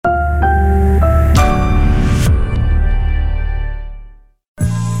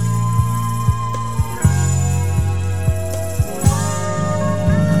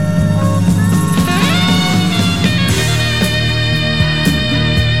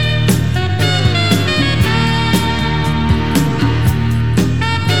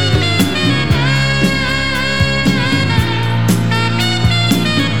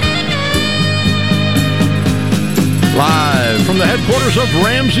headquarters of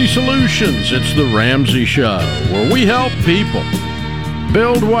Ramsey Solutions. It's the Ramsey Show, where we help people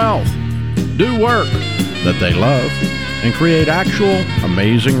build wealth, do work that they love, and create actual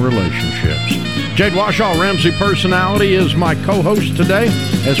amazing relationships. Jade Washaw, Ramsey Personality, is my co-host today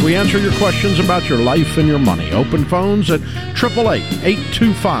as we answer your questions about your life and your money. Open phones at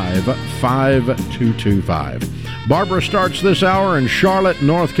 888-825-5225. Barbara starts this hour in Charlotte,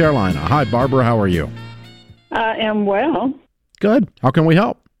 North Carolina. Hi, Barbara. How are you? I am well. Good. How can we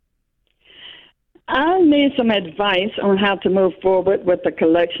help? I need some advice on how to move forward with the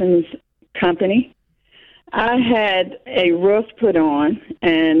collections company. I had a roof put on,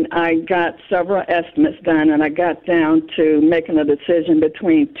 and I got several estimates done, and I got down to making a decision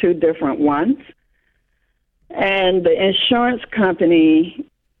between two different ones. And the insurance company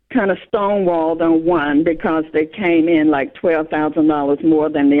kind of stonewalled on one because they came in like $12,000 more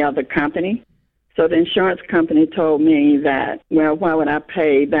than the other company. So the insurance company told me that, well, why would I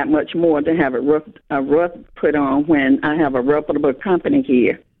pay that much more to have a roof put on when I have a reputable company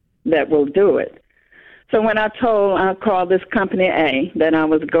here that will do it? So when I called this company A that I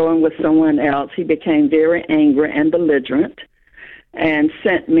was going with someone else, he became very angry and belligerent and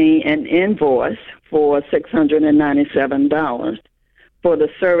sent me an invoice for $697 for the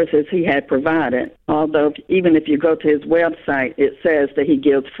services he had provided, although even if you go to his website, it says that he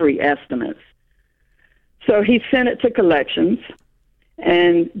gives free estimates. So he sent it to collections,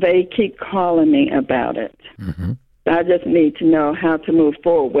 and they keep calling me about it. Mm-hmm. I just need to know how to move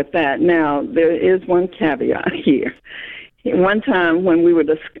forward with that. Now, there is one caveat here. One time when we were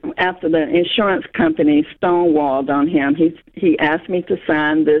after the insurance company stonewalled on him, he asked me to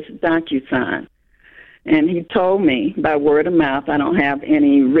sign this DocuSign. And he told me by word of mouth, I don't have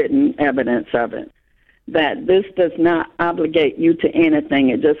any written evidence of it, that this does not obligate you to anything.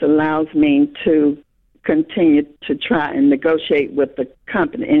 It just allows me to continue to try and negotiate with the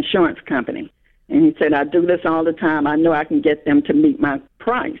company, insurance company. And he said, I do this all the time. I know I can get them to meet my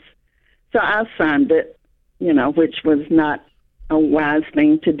price. So I signed it, which was not a wise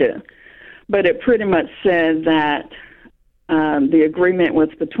thing to do. But it pretty much said that the agreement was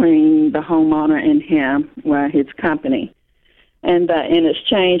between the homeowner and him, his company, and that in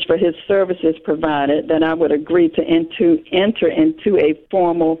exchange for his services provided, that I would agree to enter into a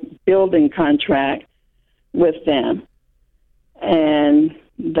formal building contract with them. And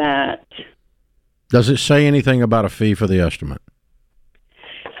that... Does it say anything about a fee for the estimate?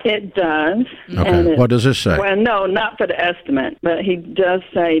 It does. Okay. What does it say? Well, no, not for the estimate, but he does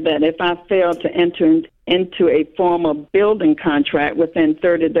say that if I fail to enter into a formal building contract within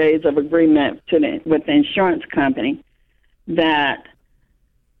 30 days of agreement with the insurance company, that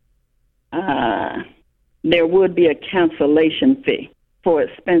there would be a cancellation fee for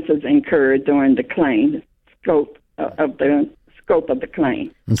expenses incurred during the claim scope of the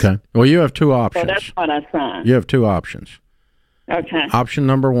claim. Okay. Well, you have two options. So that's what I signed. You have two options. Okay. Option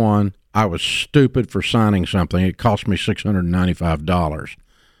number one, I was stupid for signing something. It cost me $695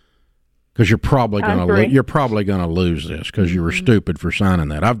 because you're probably going to lose this because you were stupid for signing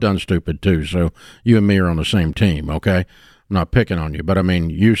that. I've done stupid too, so you and me are on the same team. Okay. I'm not picking on you, but I mean,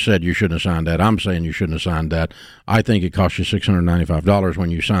 you said you shouldn't have signed that. I'm saying you shouldn't have signed that. I think it cost you $695 when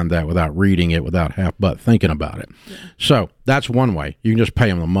you signed that without reading it, without half-butt thinking about it. Yeah. So that's one way. You can just pay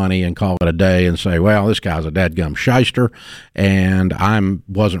him the money and call it a day and say, well, this guy's a dadgum shyster, and I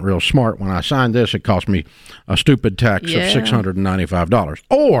wasn't real smart when I signed this. It cost me a stupid tax of $695.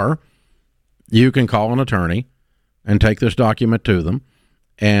 Or you can call an attorney and take this document to them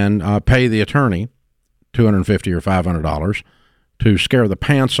and pay the attorney $250 or $500 to scare the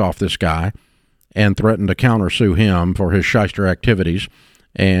pants off this guy and threaten to countersue him for his shyster activities,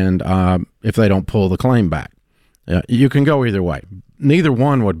 and if they don't pull the claim back. You can go either way. Neither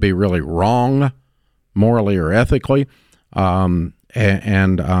one would be really wrong morally or ethically, but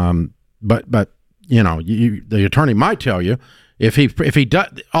the attorney might tell you if he does,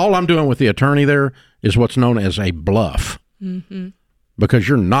 all I'm doing with the attorney there is what's known as a bluff. Mm-hmm. Because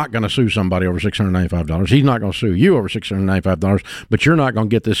you're not going to sue somebody over $695. He's not going to sue you over $695, but you're not going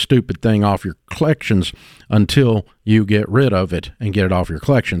to get this stupid thing off your collections until you get rid of it and get it off your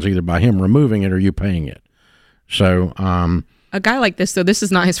collections, either by him removing it or you paying it. So, a guy like this, though, this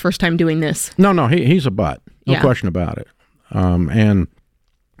is not his first time doing this. No, he's a butt. No question about it. And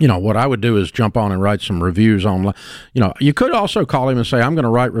what I would do is jump on and write some reviews online. You could also call him and say, I'm going to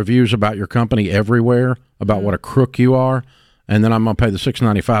write reviews about your company everywhere, about what a crook you are. And then I'm going to pay the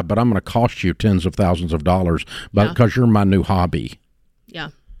 $695, but I'm going to cost you tens of thousands of dollars because you're my new hobby. Yeah.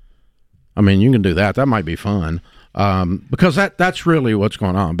 I mean, you can do that. That might be fun because that's really what's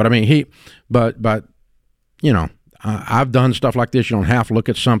going on. But I mean, I've done stuff like this. You don't have to look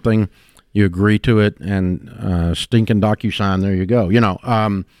at something. You agree to it, and stinking DocuSign, there you go.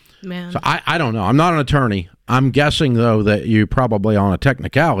 Man. So I don't know. I'm not an attorney. I'm guessing, though, that you probably on a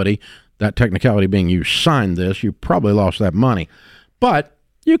technicality, that technicality being you signed this, you probably lost that money. But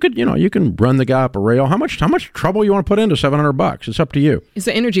you could, you can run the guy up a rail. How much trouble you want to put into $700? It's up to you. It's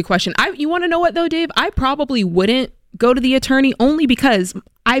an energy question. You want to know what, though, Dave? I probably wouldn't go to the attorney only because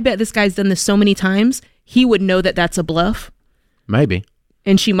I bet this guy's done this so many times. He would know that that's a bluff. Maybe.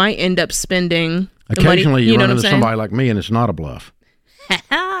 And she might end up spending occasionally the money. you run into somebody like me and it's not a bluff.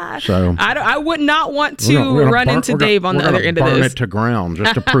 So I would not want to run into Dave on the other end of this. Burn it to ground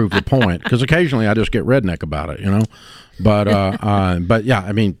just to prove the point, because occasionally I just get redneck about it, But yeah,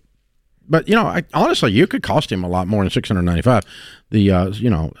 I mean, honestly, you could cost him a lot more than $695.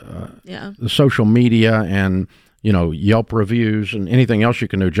 The social media and Yelp reviews and anything else you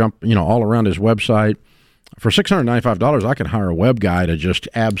can do, jump all around his website. For $695, I could hire a web guy to just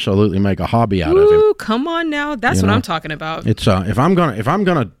absolutely make a hobby out of him. Ooh, come on now, that's what I'm talking about. It's if I'm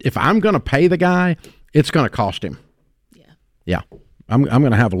gonna pay the guy, it's gonna cost him. Yeah, I'm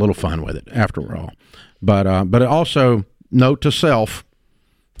gonna have a little fun with it after all. But also note to self,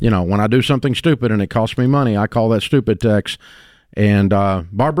 when I do something stupid and it costs me money, I call that stupid tax. And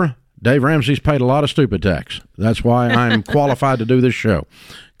Barbara, Dave Ramsey's paid a lot of stupid tax. That's why I'm qualified to do this show.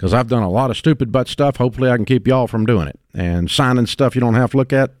 Because I've done a lot of stupid butt stuff. Hopefully I can keep y'all from doing it. And signing stuff you don't have to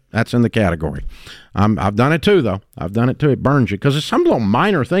look at, that's in the category. I've done it too, though. I've done it too. It burns you. Because it's some little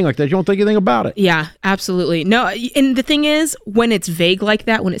minor thing like that. You don't think anything about it. Yeah, absolutely. No, and the thing is, when it's vague like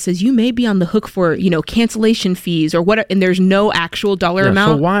that, when it says you may be on the hook for, cancellation fees or what, and there's no actual dollar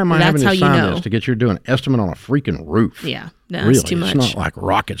amount. So why am I having to sign this to get you to do an estimate on a freaking roof? Yeah, no, really, it's too much. It's not like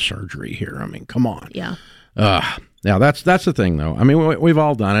rocket surgery here. I mean, come on. Yeah. Yeah, that's the thing, though. I mean, we've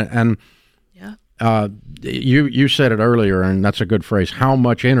all done it, and you said it earlier, and that's a good phrase. How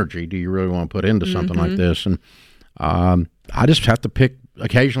much energy do you really want to put into something like this? And I just have to pick.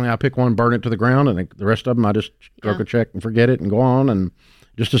 Occasionally, I pick one, burn it to the ground, and the rest of them, I just stroke a check and forget it, and go on, and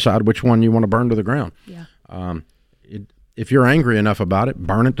just decide which one you want to burn to the ground. Yeah. If you're angry enough about it,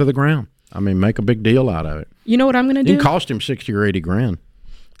 burn it to the ground. I mean, make a big deal out of it. You know what I'm going to do? It can cost him $60,000 or $80,000.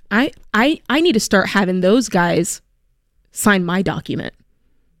 I need to start having those guys sign my document,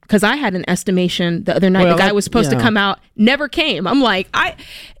 because I had an estimation the other night. The guy was supposed to come out, never came. I'm like,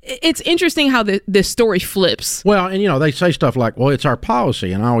 it's interesting how this story flips. Well, and they say stuff like, well, it's our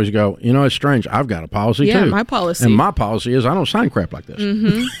policy. And I always go, it's strange. I've got a policy too. Yeah, my policy. And my policy is I don't sign crap like this.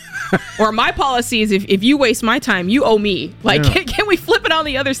 Mm-hmm. Or my policy is if you waste my time, you owe me. Like, can we flip it on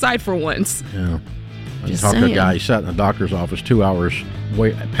the other side for once? Yeah. I talked to a guy, he sat in the doctor's office 2 hours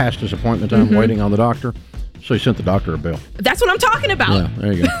past his appointment time waiting on the doctor. So he sent the doctor a bill. That's what I'm talking about. Yeah,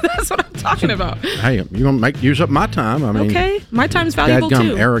 there you go. That's what I'm talking about. Hey, you're going to use up my time. I mean, okay, my time's valuable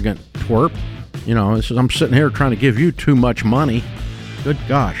too. Arrogant twerp. I'm sitting here trying to give you too much money. Good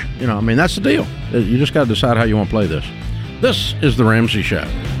gosh. That's the deal. You just got to decide how you want to play this. This is The Ramsey Show.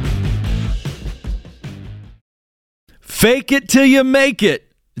 Fake it till you make it.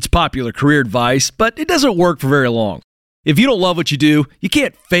 It's popular career advice, but it doesn't work for very long. If you don't love what you do, you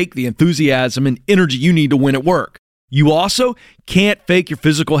can't fake the enthusiasm and energy you need to win at work. You also can't fake your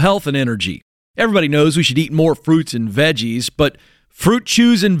physical health and energy. Everybody knows we should eat more fruits and veggies, but fruit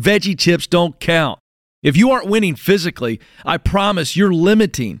chews and veggie chips don't count. If you aren't winning physically, I promise you're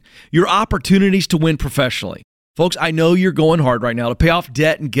limiting your opportunities to win professionally. Folks, I know you're going hard right now to pay off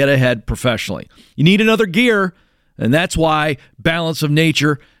debt and get ahead professionally. You need another gear, and that's why Balance of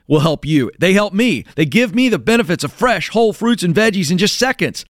Nature will help you. They help me. They give me the benefits of fresh, whole fruits and veggies in just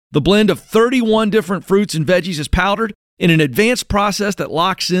seconds. The blend of 31 different fruits and veggies is powdered in an advanced process that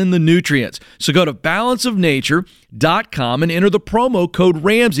locks in the nutrients. So go to balanceofnature.com and enter the promo code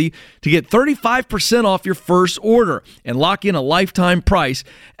Ramsey to get 35% off your first order and lock in a lifetime price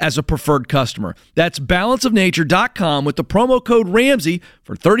as a preferred customer. That's balanceofnature.com with the promo code Ramsey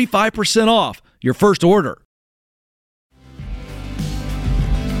for 35% off your first order.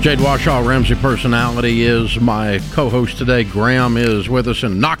 Jade Washaw, Ramsey Personality, is my co-host today. Graham is with us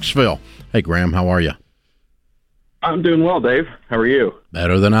in Knoxville. Hey, Graham, how are you? I'm doing well, Dave. How are you?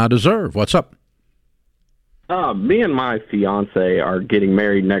 Better than I deserve. What's up? Me and my fiance are getting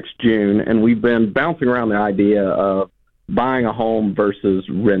married next June, and we've been bouncing around the idea of buying a home versus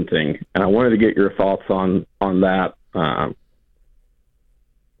renting. And I wanted to get your thoughts on that.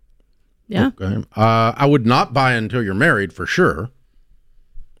 Yeah. Okay. I would not buy until you're married, for sure.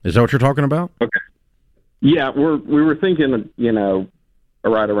 Is that what you're talking about? Okay. Yeah, we were thinking,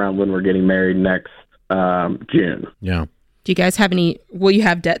 right around when we're getting married next June. Yeah. Do you guys have will you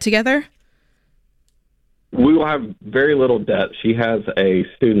have debt together? we will have very little debt. She has a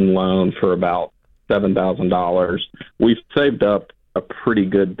student loan for about $7,000. We've saved up a pretty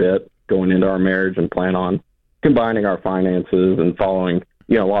good bit going into our marriage and plan on combining our finances and following,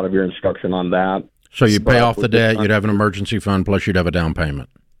 a lot of your instruction on that. So you'd pay off the debt, you'd have an emergency fund, plus you'd have a down payment.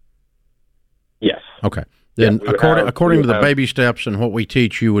 Yes. Okay. Then according to the baby steps and what we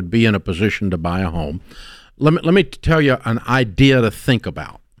teach, you would be in a position to buy a home. Let me tell you an idea to think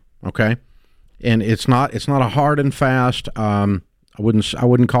about, okay? And it's not a hard and fast. I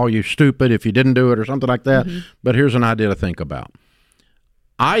wouldn't call you stupid if you didn't do it or something like that. But here's an idea to think about.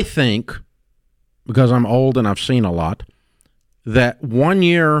 I think, because I'm old and I've seen a lot, that 1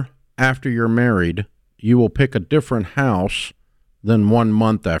 year after you're married, you will pick a different house than 1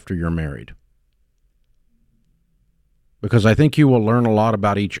 month after you're married. Because I think you will learn a lot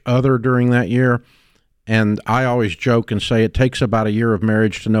about each other during that year. And I always joke and say it takes about a year of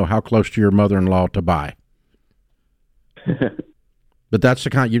marriage to know how close to your mother-in-law to buy. But that's the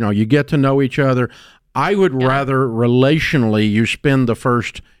kind, you get to know each other. I would rather relationally you spend the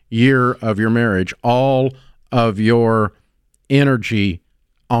first year of your marriage, all of your energy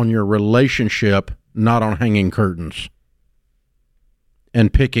on your relationship, not on hanging curtains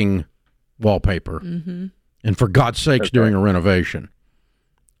and picking wallpaper. And for God's sakes, doing a renovation.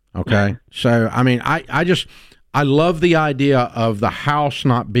 Okay? So, I mean, I love the idea of the house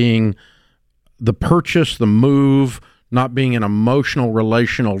not being the purchase, the move, not being an emotional,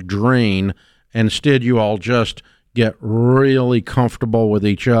 relational drain. Instead, you all just get really comfortable with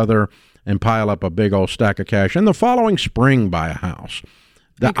each other and pile up a big old stack of cash. And the following spring, buy a house.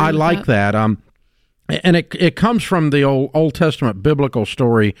 I like that. And it comes from the Old Testament biblical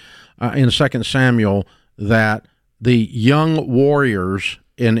story in 2 Samuel that the young warriors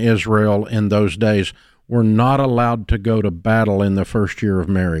in Israel in those days were not allowed to go to battle in the first year of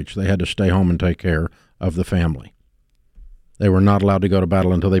marriage. They had to stay home and take care of the family. They were not allowed to go to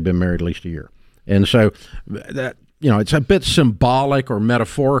battle until they'd been married at least a year. And so that, it's a bit symbolic or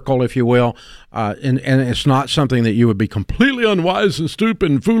metaphorical, if you will, and it's not something that you would be completely unwise and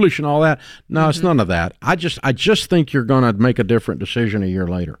stupid and foolish and all that. No, it's none of that. I just think you're going to make a different decision a year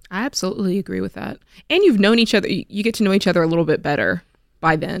later. I absolutely agree with that. And you've known each other. You get to know each other a little bit better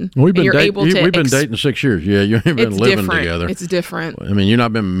by then. We've been dating 6 years. Yeah, you ain't been living together. It's different. I mean, you've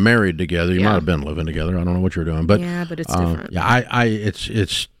not been married together. You might have been living together. I don't know what you're doing, but but it's different. Yeah,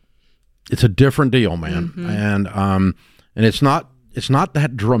 it's a different deal, man. And it's not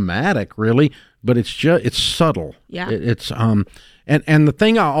that dramatic, really, but it's subtle. Yeah. It's and the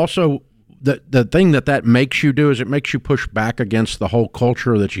thing the thing that makes you do is it makes you push back against the whole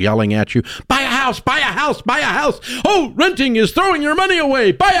culture that's yelling at you, buy a house, buy a house, buy a house. Oh, renting is throwing your money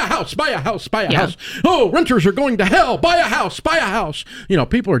away. Buy a house, buy a house, buy a house. Oh, renters are going to hell. Buy a house, buy a house.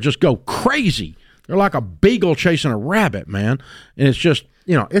 People are just go crazy. They're like a beagle chasing a rabbit, man. And it's just,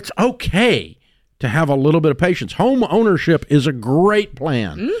 it's okay to have a little bit of patience. Home ownership is a great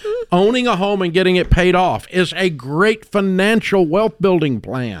plan. Owning a home and getting it paid off is a great financial wealth building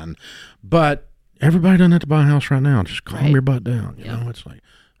plan. But everybody doesn't have to buy a house right now. Just calm your butt down. You know, it's like,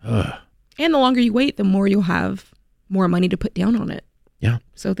 And the longer you wait, the more you'll have more money to put down on it. Yeah.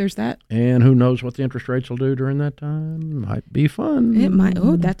 So there's that. And who knows what the interest rates will do during that time? Might be fun. It might.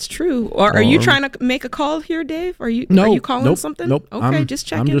 Oh, that's true. Or are you trying to make a call here, Dave? Are you calling something? Nope. Okay, just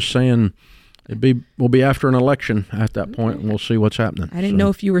checking. I'm just saying we'll be after an election at that point, and we'll see what's happening. I didn't know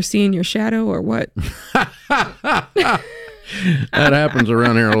if you were seeing your shadow or what. That happens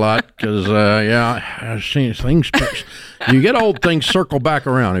around here a lot because, I've seen things. You get old, things circle back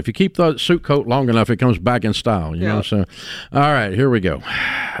around. If you keep the suit coat long enough, it comes back in style, you know? So, all right, here we go.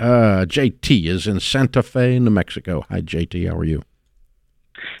 JT is in Santa Fe, New Mexico. Hi, JT. How are you?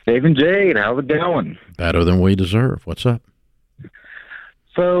 Dave and Jade, how's it going? Better than we deserve. What's up?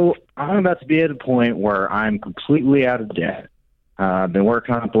 So I'm about to be at a point where I'm completely out of debt. I've been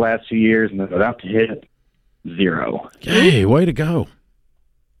working on it the last 2 years, and I'm about to hit zero. Hey, way to go.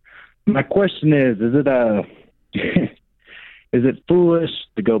 My question is it foolish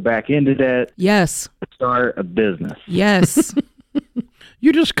to go back into debt? Yes. To start a business? Yes.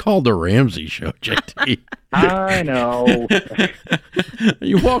 You just called the Ramsey Show, JT. I know.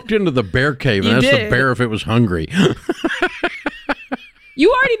 You walked into the bear cave and asked the bear if it was hungry.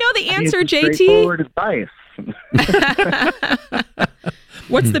 You already know the answer, JT. Straightforward advice.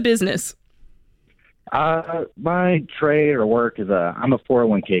 What's the business? My trade or work is I'm a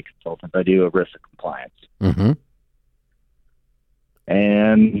 401k consultant. I do a risk compliance. Mm-hmm.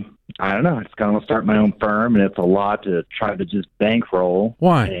 And I don't know. It's going to start my own firm, and it's a lot to try to just bankroll.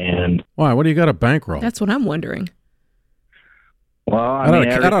 Why? Why? What do you got to bankroll? That's what I'm wondering. Well,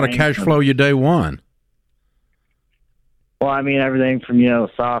 that ought to cash flow you day one. Well, I mean, everything from,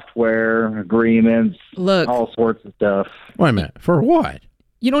 software, agreements, all sorts of stuff. Wait a minute. For what?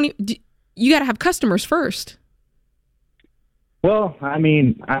 You got to have customers first. Well, I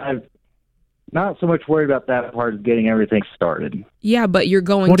mean, I'm not so much worried about that part of getting everything started. Yeah, but you're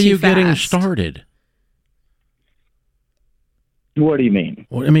going What are too you fast. getting started? What do you mean?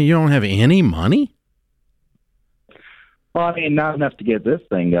 Well, I mean, you don't have any money? Well, I mean, not enough to get this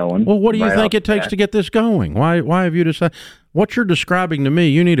thing going. Well, what do you think it takes to get this going? Why have you decided? What you're describing to me,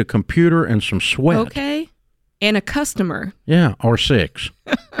 you need a computer and some sweat. Okay. And a customer. Yeah, or 6.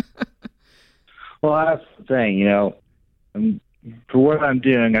 Well, that's the thing, for what I'm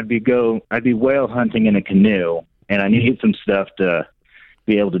doing, I'd be whale hunting in a canoe, and I need some stuff to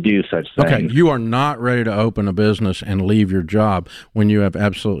be able to do such things. Okay, you are not ready to open a business and leave your job when you have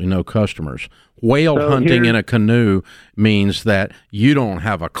absolutely no customers. Whale hunting in a canoe means that you don't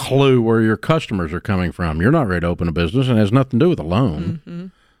have a clue where your customers are coming from. You're not ready to open a business, and it has nothing to do with a loan. Mm-hmm.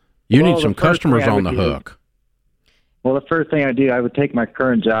 You need some customers on the hook. Well, the first thing I do, I would take my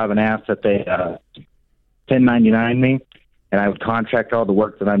current job and ask that they 1099 me, and I would contract all the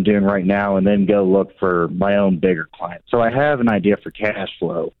work that I'm doing right now and then go look for my own bigger clients. So I have an idea for cash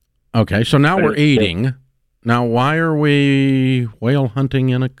flow. Okay, so now we're eating. Now, why are we whale hunting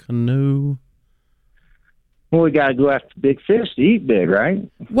in a canoe? Well, we got to go after big fish to eat big, right?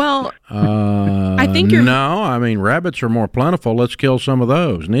 Well, I think you're... No, I mean, rabbits are more plentiful. Let's kill some of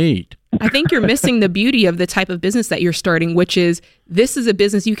those. Neat. I think you're missing the beauty of the type of business that you're starting, which is this is a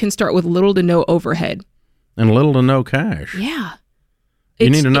business you can start with little to no overhead. And little to no cash. Yeah. You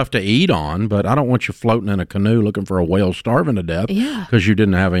need enough to eat on, but I don't want you floating in a canoe looking for a whale starving to death because you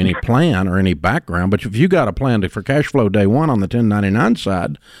didn't have any plan or any background. But if you got a plan for cash flow day one on the 1099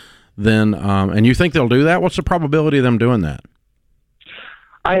 side, then and you think they'll do that, what's the probability of them doing that?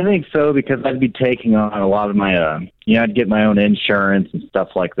 I think so, because I'd be taking on a lot of my, I'd get my own insurance and stuff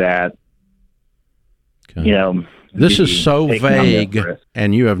like that. Okay. This is so vague,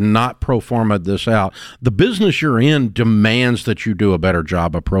 and you have not pro forma'd this out. The business you're in demands that you do a better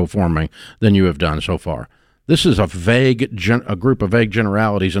job of pro forming than you have done so far. This is a group of vague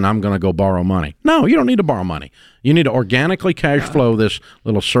generalities, and I'm going to go borrow money. No, you don't need to borrow money. You need to organically cash flow this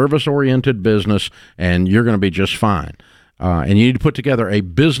little service-oriented business, and you're going to be just fine. And you need to put together a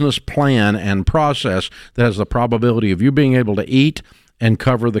business plan and process that has the probability of you being able to eat and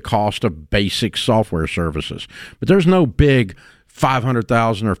cover the cost of basic software services. But there's no big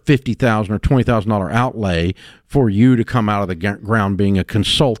 $500,000 or $50,000 or $20,000 outlay for you to come out of the ground being a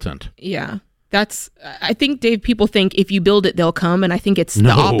consultant. Yeah. I think, Dave, people think if you build it, they'll come. And I think it's the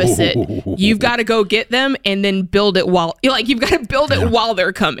opposite. You've got to go get them and then build it you've got to build it while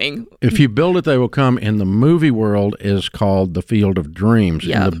they're coming. If you build it, they will come. In the movie world is called the Field of Dreams.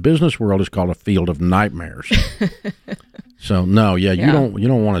 Yep. In the business world is called a Field of Nightmares. So no, you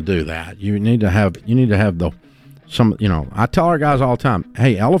don't want to do that. You need to have I tell our guys all the time,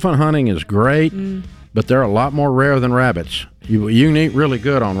 hey, elephant hunting is great, but they're a lot more rare than rabbits. You can eat really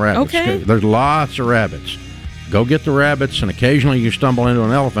good on rabbits. Okay. There's lots of rabbits. Go get the rabbits, and occasionally you stumble into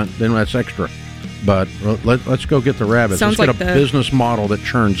an elephant, then that's extra. But let's go get the rabbits. Sounds let's like get a business model that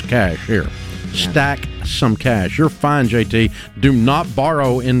churns cash here. Stack some cash. You're fine, JT. Do not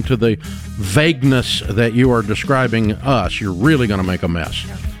borrow into the vagueness that you are describing us. You're really going to make a mess.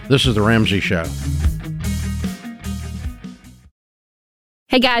 This is The Ramsey Show.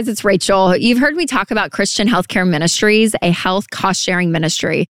 Hey guys, it's Rachel. You've heard me talk about Christian Healthcare Ministries, a health cost-sharing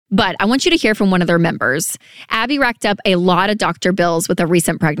ministry. But I want you to hear from one of their members. Abby racked up a lot of doctor bills with a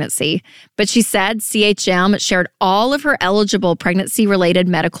recent pregnancy, but she said CHM shared all of her eligible pregnancy-related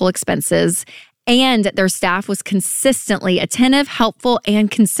medical expenses, and their staff was consistently attentive, helpful,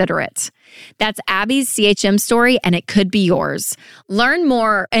 and considerate. That's Abby's CHM story, and it could be yours. Learn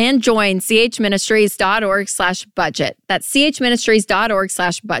more and join chministries.org/budget. That's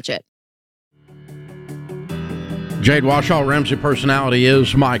chministries.org/budget. Jade Washall, Ramsey Personality,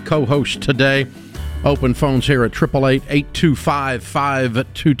 is my co-host today. Open phones here at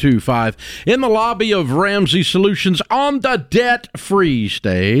 888-825-5225. In the lobby of Ramsey Solutions on the debt-free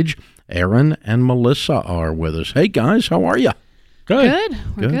stage, Aaron and Melissa are with us. Hey, guys, how are you? Good.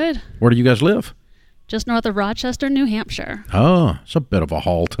 We're good. Where do you guys live? Just north of Rochester, New Hampshire. Oh, it's a bit of a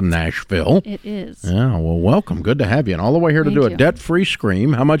haul to Nashville. It is. Yeah, well, welcome. Good to have you. And all the way here to do a debt-free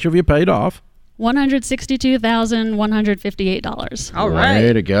scream. How much have you paid off? $162,158. All right.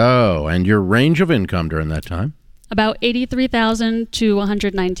 Way to go. And your range of income during that time? About $83,000 to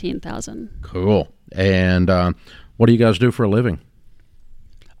 $119,000. Cool. And what do you guys do for a living?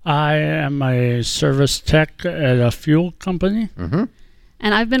 I am a service tech at a fuel company. Mm-hmm.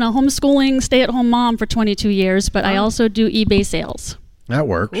 And I've been a homeschooling, stay-at-home mom for 22 years, but I also do eBay sales. That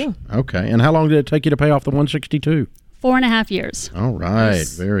works. Cool. Okay. And how long did it take you to pay off the 162? 4.5 years. All right.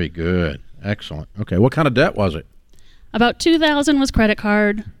 Very good. Excellent. Okay. What kind of debt was it? About $2,000 was credit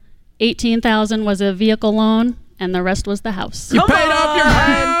card, $18,000 was a vehicle loan, and the rest was the house. You paid off your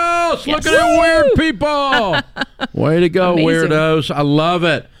house. Look at it, weird people. Way to go, Amazing. Weirdos. I love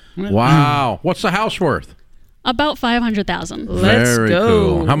it. Wow. What's the house worth? About $500,000. Let's Very go.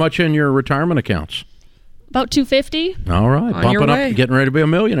 cool. How much in your retirement accounts? About $250,000. All right. On your Bumping way. up, getting ready to be a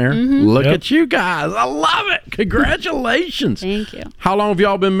millionaire. Look Yep. at you guys. I love it. Congratulations. Thank you. How long have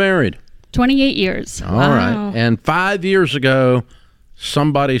y'all been married? 28 years. All right. And 5 years ago,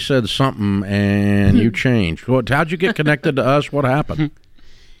 somebody said something and you changed. How'd you get connected to us? What happened?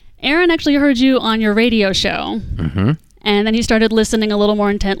 Aaron actually heard you on your radio show, and then he started listening a little more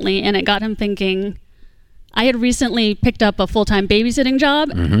intently, and it got him thinking. I had recently picked up a full-time babysitting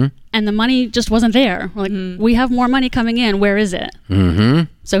job, and the money just wasn't there. We're like, we have more money coming in. Where is it?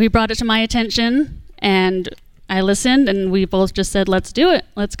 So he brought it to my attention, and I listened, and we both just said, let's do it.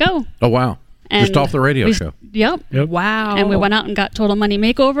 Let's go. Oh, wow. And Just off the radio show. Yep. Wow. And we went out and got Total Money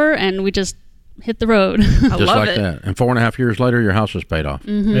Makeover, and we just hit the road. I Just love like it. that. And 4.5 years later, your house was paid off.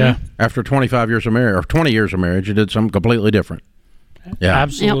 Yeah. After 25 years of marriage, or 20 years of marriage, you did something completely different. Yeah.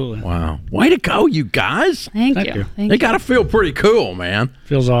 Absolutely. Wow. Way to go, you guys. Thank Thank you. you. Thank They you. got to feel pretty cool, man.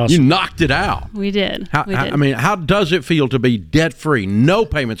 Feels You awesome. knocked it out. We did. I mean, how does it feel to be debt-free? No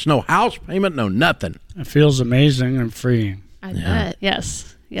payments, no house payment, no nothing. It feels amazing and freeing. I bet.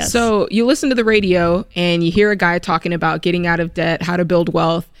 Yes. Yes. So you listen to the radio and you hear a guy talking about getting out of debt, how to build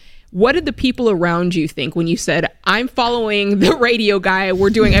wealth. What did the people around you think when you said, I'm following the radio guy, we're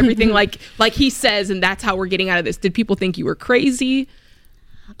doing everything like he says, and that's how we're getting out of this? Did people think you were crazy?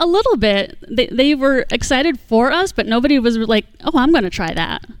 a little bit. They were excited for us, but nobody was like, oh, I'm going to try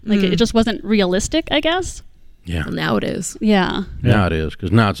that. Like, it just wasn't realistic, I guess. Yeah. Well, now it is. Yeah. Now it is,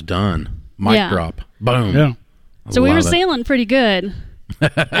 because now it's done. Mic Yeah. drop. Boom. Yeah. So we were Love it. sailing pretty good.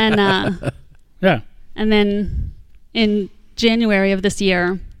 And Yeah. and then in January of this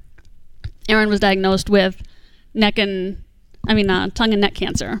year, Aaron was diagnosed with tongue and neck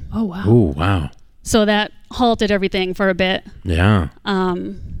cancer. Oh, wow. Oh, wow. So that halted everything for a bit. Yeah.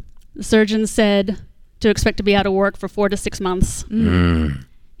 The surgeon said to expect to be out of work for 4 to 6 months.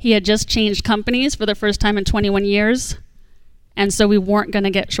 He had just changed companies for the first time in 21 years. And so we weren't going to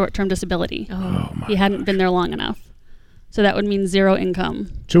get short-term disability. He hadn't been there long enough. So that would mean 0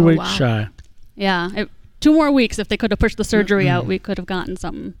 income. 2 weeks wow. shy. Yeah. 2 more weeks. If they could have pushed the surgery out, we could have gotten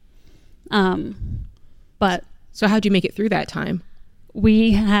something. But So how'd you make it through that time?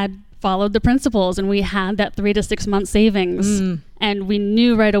 we had followed the principles, and we had that 3 to 6 month savings. And we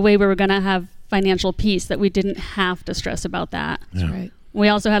knew right away we were going to have financial peace, that we didn't have to stress about that. That's right. We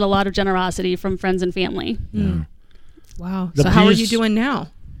also had a lot of generosity from friends and family. Wow. The So how are you peace- doing now?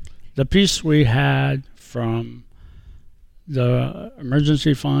 The piece we had from the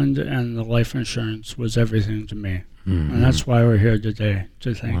emergency fund and the life insurance was everything to me. And that's why we're here today,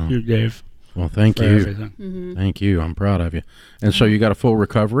 to thank you, Dave, Well, thank for you. everything. Thank you. I'm proud of you. And so you got a full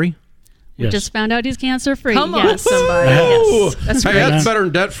recovery? We Yes. just found out he's cancer free. Come on, Yes. somebody. Yes. That's Hey, great. that's better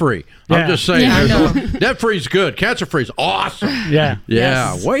than debt free. I'm Yeah. just saying. Yeah, I there's debt free is good. Cancer free is awesome. Yeah.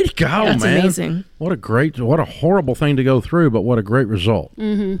 Yeah. Yes. Way to go, That's man. amazing. What a horrible thing to go through, but what a great result.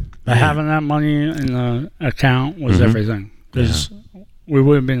 But having that money in the account was everything. Because we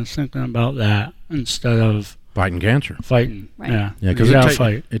would have been thinking about that instead of Fighting cancer. fighting. Right. Yeah. Yeah, You because gotta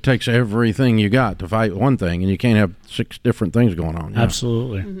fight. it takes everything you got to fight one thing, and you can't have 6 different things going on. Yeah.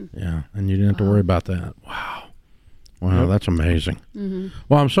 Absolutely. Yeah, and you didn't have to worry about that. Wow, that's amazing.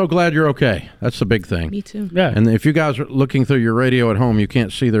 Well, I'm so glad you're okay. That's the big thing. Me too. Yeah. And if you guys are looking through your radio at home, you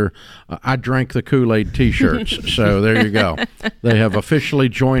can't see their I Drank the Kool-Aid T-shirts. So there you go. They have officially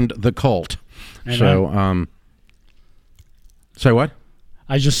joined the cult. Amen. So, say what?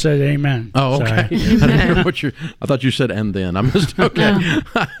 I just said amen. Oh, Sorry. okay. I didn't hear what I thought you said and then. I missed. Okay.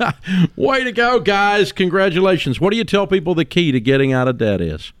 Way to go, guys. Congratulations. What do you tell people the key to getting out of debt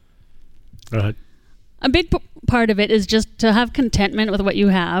is? Go ahead. A big part of it is just to have contentment with what you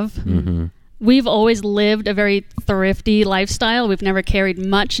have. We've always lived a very thrifty lifestyle. We've never carried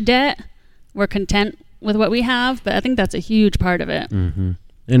much debt. We're content with what we have, but I think that's a huge part of it.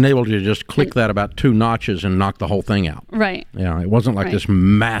 Enabled you to just click that about 2 notches and knock the whole thing out. Right. Yeah, it wasn't like Right. this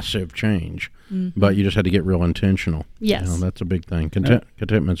massive change, but you just had to get real intentional. Yes. You know, that's a big thing.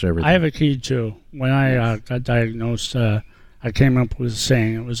 Contentment's everything. I have a key too. When I got diagnosed, I came up with a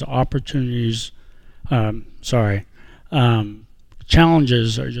saying. It was opportunities.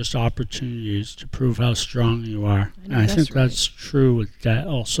 challenges are just opportunities to prove how strong you are. And I think that's true with debt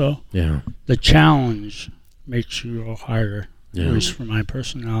also. Yeah. The challenge makes you go harder, at least for my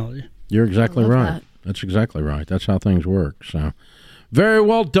personality. You're exactly right. That's exactly right. That's how things work. So, very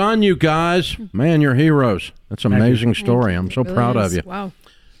well done, you guys. Man, you're heroes. That's an amazing story. I'm so proud of you. Wow.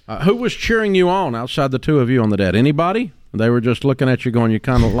 Who was cheering you on outside the two of you on the debt? Anybody? They were just looking at you going, you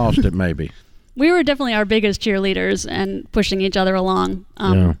kind of lost it maybe. We were definitely our biggest cheerleaders and pushing each other along.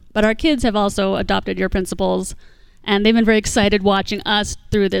 But our kids have also adopted your principles, and they've been very excited watching us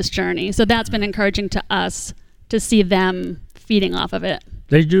through this journey. So that's been encouraging to us to see them feeding off of it.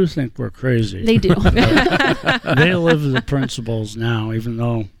 They do think we're crazy. They do. They live the principles now, even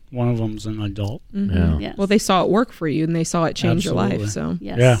though one of them's an adult. Mm-hmm. Yeah. Yes. Well, they saw it work for you, and they saw it change your life. So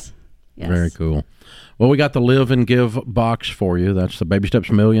yes. Very cool. Well, we got the Live and Give box for you. That's the Baby Steps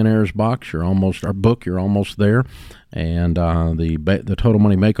Millionaires box. You're almost there. And the Total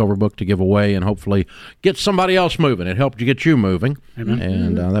Money Makeover book to give away and hopefully get somebody else moving. It helped you get you moving. Amen.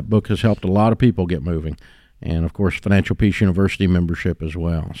 And that book has helped a lot of people get moving. And, of course, Financial Peace University membership as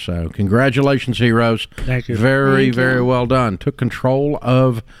well. So congratulations, heroes. Thank you. Very well done. Took control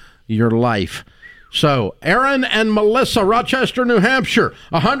of your life. So, Aaron and Melissa, Rochester, New Hampshire,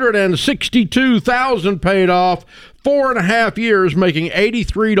 $162,000 paid off, 4.5 years, making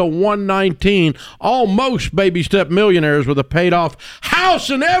 $83,000 to $119,000. Almost baby step millionaires with a paid off house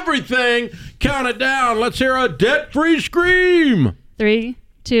and everything. Count it down. Let's hear a debt-free scream. 3,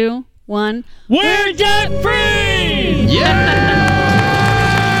 2, 1. We're debt-free! Yeah!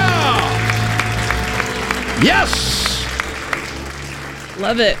 Yes!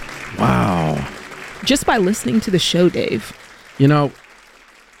 love it. Wow. Just by listening to the show, Dave. You know,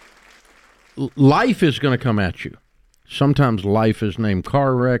 life is going to come at you. Sometimes life is named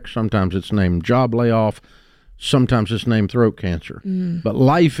car wreck. Sometimes it's named job layoff. Sometimes it's named throat cancer. But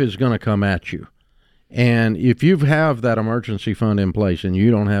life is going to come at you. And if you have that emergency fund in place and you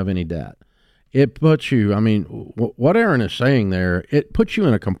don't have any debt, it puts you, I mean, what Aaron is saying there, it puts you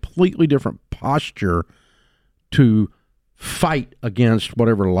in a completely different posture to fight against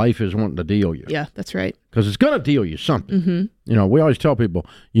whatever life is wanting to deal you. Yeah, that's right. Because it's going to deal you something. You know, we always tell people,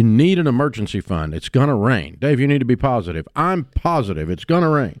 you need an emergency fund. It's going to rain. Dave, you need to be positive. I'm positive. It's going to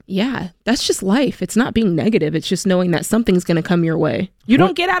rain. Yeah, that's just life. It's not being negative. It's just knowing that something's going to come your way. You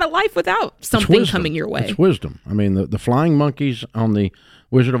don't get out of life without something coming your way. It's wisdom. I mean, the flying monkeys on the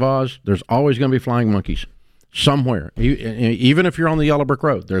Wizard of Oz, there's always going to be flying monkeys somewhere. Even if you're on the yellow brick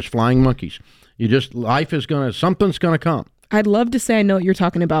road, there's flying monkeys. Life is going to, something's going to come. I'd love to say I know what you're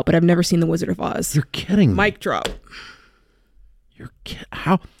talking about, but I've never seen The Wizard of Oz. You're kidding me. Mic drop.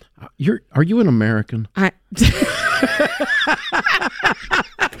 Are you an American?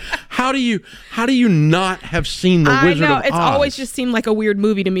 How do you not have seen The Wizard of Oz? It's always just seemed like a weird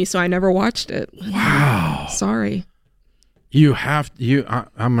movie to me, so I never watched it. Wow. Sorry. I'm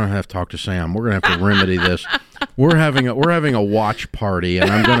gonna have to talk to Sam. We're gonna have to remedy this. We're having a watch party, and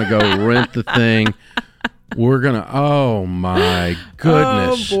I'm gonna go rent the thing. Oh my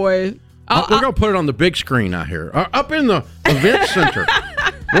goodness. Oh boy. We're gonna put it on the big screen out here, up in the event center.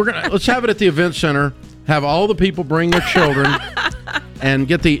 Let's have it at the event center. Have all the people bring their children, and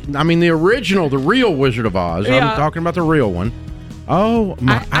get the real Wizard of Oz. Yeah. I'm talking about the real one. Oh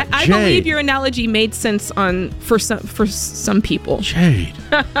my! I believe your analogy made sense for some people. Jade.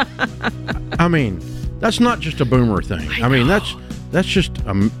 I mean, that's not just a boomer thing. I mean, that's just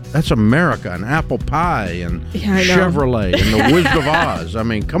that's America and apple pie and Chevrolet and the Wizard of Oz. I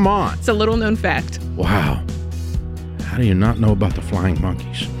mean, come on. It's a little known fact. Wow. How do you not know about the flying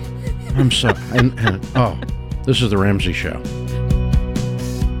monkeys? I'm so this is the Ramsey Show.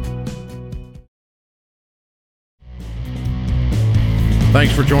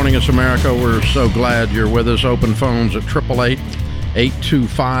 Thanks for joining us, America. We're so glad you're with us. Open phones at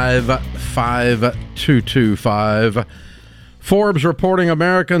 888-825-5225. Forbes reporting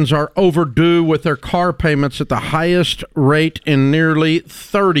Americans are overdue with their car payments at the highest rate in nearly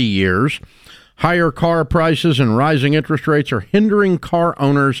 30 years. Higher car prices and rising interest rates are hindering car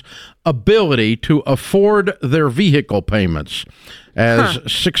owners' ability to afford their vehicle payments, as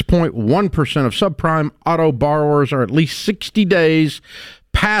 6.1% of subprime auto borrowers are at least 60 days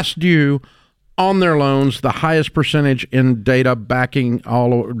past due on their loans, the highest percentage in data dating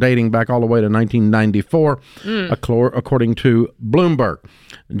back all the way to 1994, according to Bloomberg.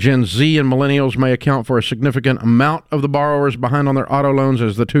 Gen Z and millennials may account for a significant amount of the borrowers behind on their auto loans,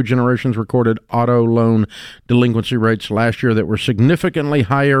 as the two generations recorded auto loan delinquency rates last year that were significantly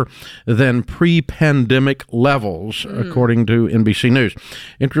higher than pre-pandemic levels, according to NBC News.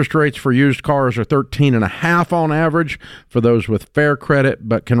 Interest rates for used cars are 13.5% on average for those with fair credit,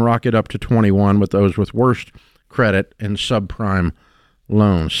 but can rocket up to 21% with those with worst credit and subprime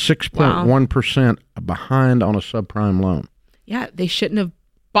loans. 6.1% behind on a subprime loan. Yeah, they shouldn't have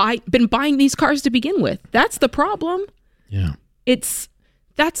been buying these cars to begin with. That's the problem. Yeah.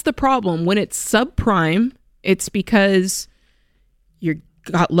 That's the problem. When it's subprime, it's because you've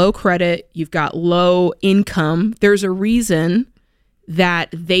got low credit, you've got low income. There's a reason that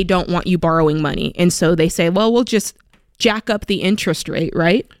they don't want you borrowing money. And so they say, well, we'll just jack up the interest rate,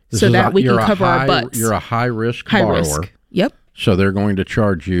 right? So that we can cover our butts. You're a high-risk borrower. Risk. Yep. So they're going to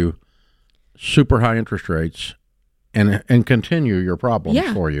charge you super high interest rates and continue your problems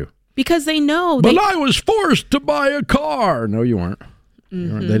for you. Because they know. But I was forced to buy a car. No, you weren't.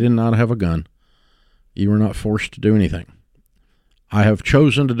 Mm-hmm. They did not have a gun. You were not forced to do anything. I have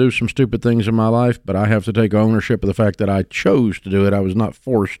chosen to do some stupid things in my life, but I have to take ownership of the fact that I chose to do it. I was not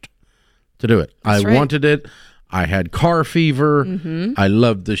forced to do it. I wanted it. I had car fever. Mm-hmm. I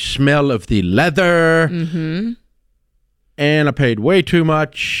loved the smell of the leather. Mm-hmm. And I paid way too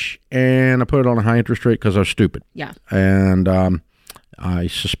much, and I put it on a high interest rate because I was stupid. Yeah. And I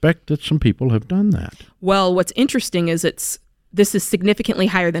suspect that some people have done that. Well, what's interesting is this is significantly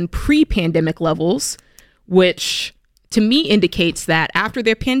higher than pre-pandemic levels, which to me indicates that after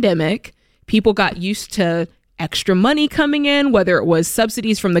the pandemic, people got used to extra money coming in, whether it was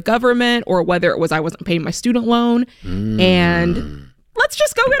subsidies from the government or whether it was I wasn't paying my student loan. And let's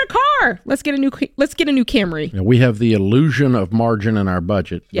just go get a car. Let's get a new Camry. Now, we have the illusion of margin in our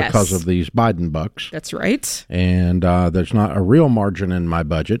budget because of these Biden bucks. That's right. And there's not a real margin in my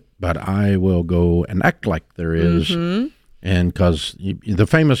budget, but I will go and act like there is. Mm-hmm. And because the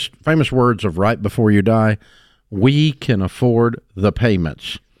famous words of right before you die, we can afford the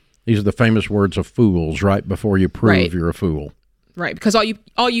payments. These are the famous words of fools right before you prove you're a fool. Right, because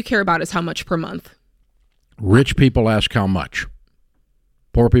all you care about is how much per month. Rich people ask how much.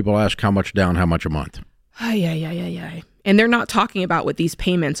 Poor people ask how much down, how much a month. Ay. And they're not talking about what these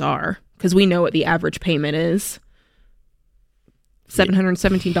payments are, because we know what the average payment is.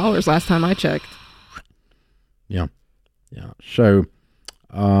 $717 last time I checked. Yeah. So,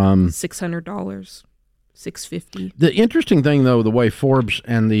 $600, $650. The interesting thing, though, the way Forbes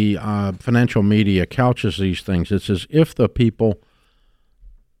and the financial media couches these things, it's as if the people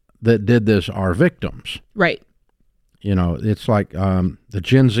that did this are victims. Right. You know, it's like the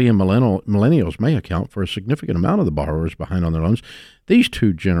Gen Z and millennials may account for a significant amount of the borrowers behind on their loans. These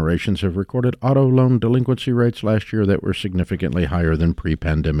two generations have recorded auto loan delinquency rates last year that were significantly higher than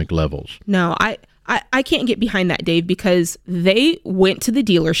pre-pandemic levels. No, I can't get behind that, Dave, because they went to the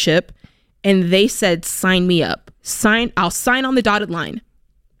dealership and they said, sign me up. I'll sign on the dotted line.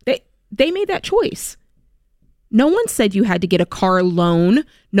 They made that choice. No one said you had to get a car loan.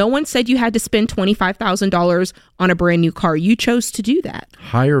 No one said you had to spend $25,000 on a brand new car. You chose to do that.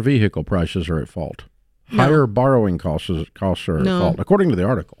 Higher vehicle prices are at fault. Higher borrowing costs are at fault, according to the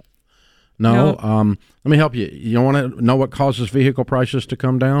article. No. Let me help you. You want to know what causes vehicle prices to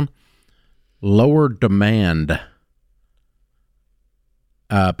come down? Lower demand.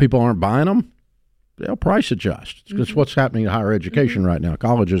 People aren't buying them. They'll price adjust. It's what's happening in higher education right now.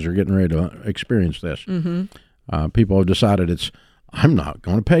 Colleges are getting ready to experience this. People have decided I'm not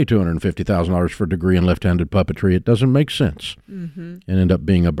going to pay $250,000 for a degree in left-handed puppetry. It doesn't make sense. And end up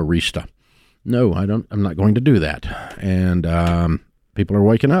being a barista. No, I'm not going to do that. And people are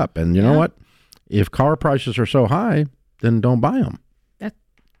waking up. And you know what? If car prices are so high, then don't buy them.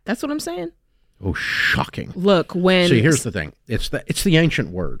 That's what I'm saying. Oh, shocking. Look, See, here's the thing. It's the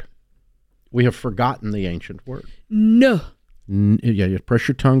ancient word. We have forgotten the ancient word. No. You press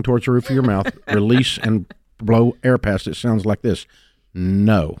your tongue towards the roof of your mouth, release and blow air past it. Sounds like this.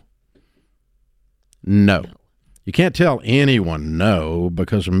 No. You can't tell anyone no,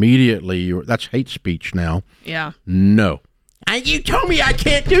 because immediately that's hate speech now. Yeah. No. And you told me I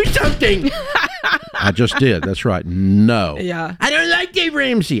can't do something. I just did. That's right. No. Yeah. I don't like Dave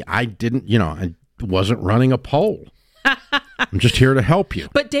Ramsey. I didn't, I wasn't running a poll. I'm just here to help you.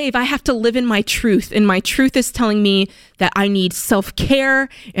 But Dave, I have to live in my truth, and my truth is telling me that I need self-care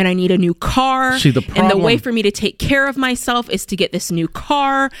and I need a new car. See, the problem, and the way for me to take care of myself is to get this new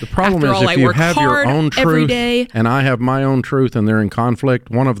car. The problem is if you have your own truth and I have my own truth and they're in conflict,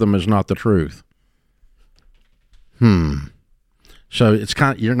 one of them is not the truth. So it's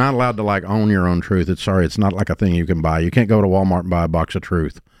you're not allowed to own your own truth. It's not like a thing you can buy. You can't go to Walmart and buy a box of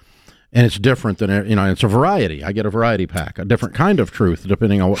truth. And it's different than, it's a variety. I get a variety pack, a different kind of truth,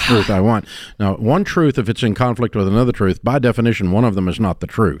 depending on what truth I want. Now, one truth, if it's in conflict with another truth, by definition, one of them is not the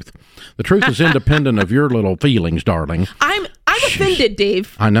truth. The truth is independent of your little feelings, darling. I'm offended,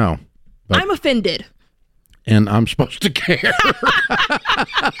 Dave. I know. I'm offended. And I'm supposed to care.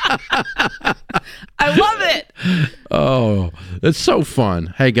 I love it. Oh, it's so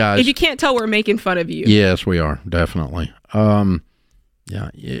fun. Hey, guys. If you can't tell, we're making fun of you. Yes, we are. Definitely. Yeah,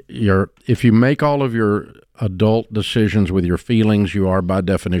 if you make all of your adult decisions with your feelings, you are by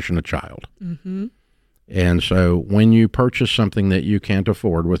definition a child. Mm-hmm. And so when you purchase something that you can't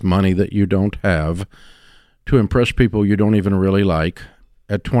afford with money that you don't have to impress people you don't even really like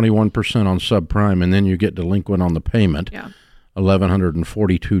at 21% on subprime, and then you get delinquent on the payment,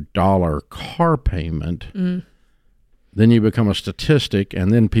 $1,142 car payment, then you become a statistic,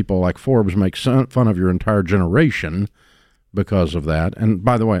 and then people like Forbes make fun of your entire generation because of that. And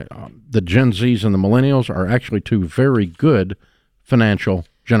by the way, the Gen Zs and the millennials are actually two very good financial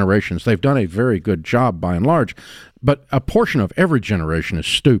generations. They've done a very good job by and large, but a portion of every generation is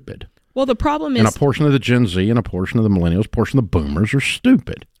stupid. Well, the problem is... And a portion of the Gen Z and a portion of the millennials, a portion of the boomers are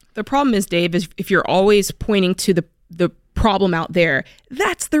stupid. The problem is, Dave, is if you're always pointing to the problem out there,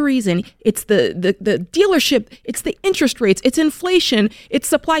 that's the reason. It's the dealership, it's the interest rates, it's inflation, it's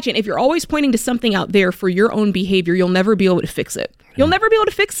supply chain. If you're always pointing to something out there for your own behavior, you'll never be able to fix it. You'll never be able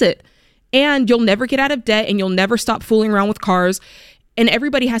to fix it. And you'll never get out of debt, and you'll never stop fooling around with cars. And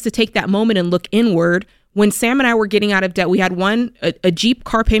everybody has to take that moment and look inward. When Sam and I were getting out of debt, we had a Jeep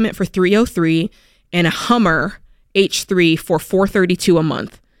car payment for $303 and a Hummer H3 for $432 a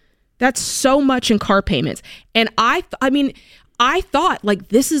month. That's so much in car payments. And I thought,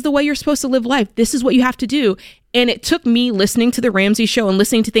 this is the way you're supposed to live life. This is what you have to do. And it took me listening to the Ramsey Show and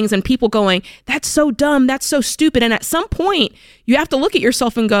listening to things and people going, that's so dumb, that's so stupid. And at some point, you have to look at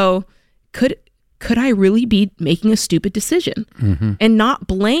yourself and go, could I really be making a stupid decision? Mm-hmm. And not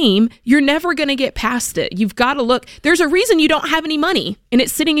blame. You're never going to get past it. You've got to look. There's a reason you don't have any money, and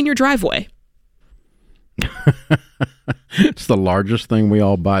it's sitting in your driveway. It's the largest thing we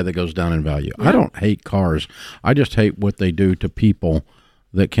all buy that goes down in value. Yeah. I don't hate cars. I just hate what they do to people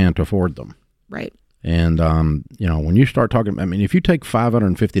that can't afford them. Right. And, when you start talking, if you take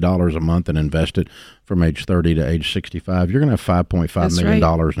 $550 a month and invest it from age 30 to age 65, you're going to have $5.5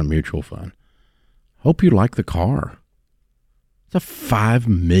 million in a mutual fund. Hope you like the car. It's a $5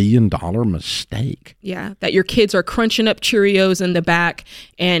 million mistake. Yeah, that your kids are crunching up Cheerios in the back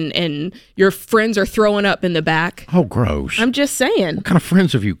and your friends are throwing up in the back. Oh, gross. I'm just saying. What kind of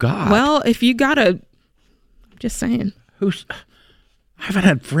friends have you got? Well, if you got I'm just saying. I haven't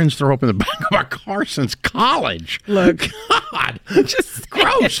had friends throw up in the back of my car since college. Look. God. Just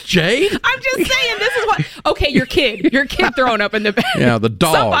gross, Jade. I'm just saying, this is what... Okay, your kid throwing up in the back. Yeah, the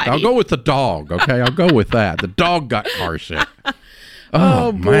dog. Somebody. I'll go with the dog, okay? I'll go with that. The dog got car sick.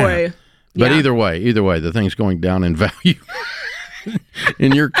 Oh boy. Man. But either way, the thing's going down in value.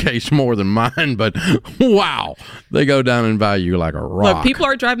 In your case, more than mine, but wow, they go down in value like a rock. Look, people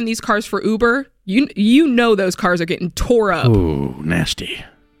are driving these cars for Uber. You know those cars are getting tore up. Ooh, nasty.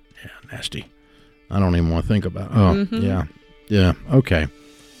 Yeah, nasty. I don't even want to think about it. Oh, mm-hmm. Yeah. Okay.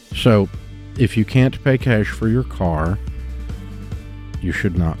 So, if you can't pay cash for your car, you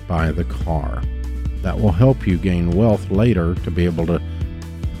should not buy the car. That will help you gain wealth later to be able to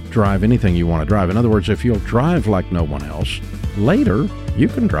drive anything you want to drive. In other words, if you'll drive like no one else, later you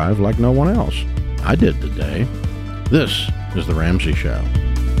can drive like no one else. I did today. This is The Ramsey Show.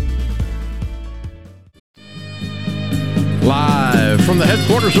 Live from the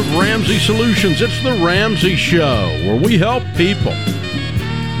headquarters of Ramsey Solutions, it's The Ramsey Show, where we help people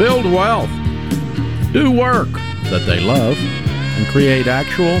build wealth, do work that they love, and create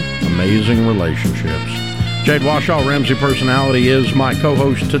actual amazing relationships. Jade Washaw, Ramsey Personality, is my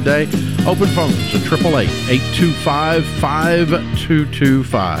co-host today. Open phones at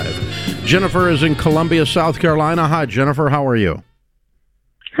 888-825-5225. Jennifer is in Columbia, South Carolina. Hi, Jennifer. How are you?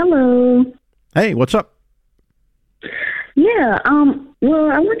 Hello. Hey, what's up? Yeah,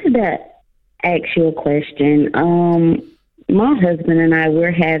 well, I wanted to ask you a question. My husband and I,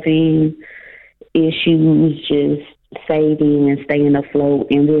 we're having issues just saving and staying afloat,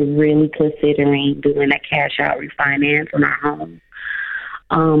 and we're really considering doing a cash out refinance on our home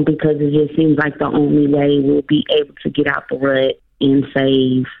because it just seems like the only way we'll be able to get out the rut and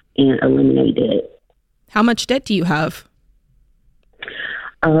save and eliminate debt. How much debt do you have?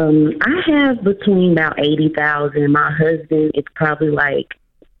 I have between about $80,000. My husband, it's probably like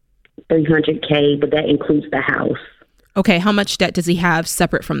 $300K, but that includes the house. Okay, how much debt does he have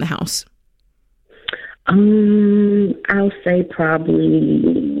separate from the house? I'll say probably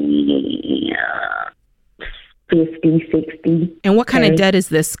 50, 60. And what kind of debt is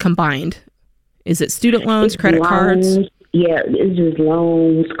this combined? Is it student loans, credit cards? Yeah, it's just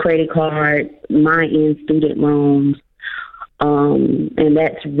loans, credit card, mine student loans. And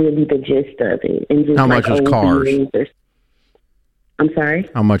that's really the gist of it. And just how much is cars? I'm sorry?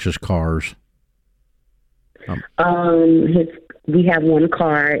 How much is cars? We have one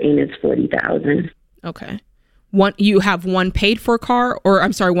car and it's $40,000. Okay. You have one paid for car, or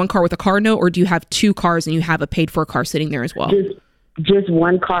I'm sorry, one car with a car note, or do you have two cars and you have a paid for car sitting there as well? Just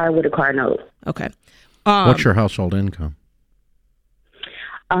one car with a car note. Okay. What's your household income?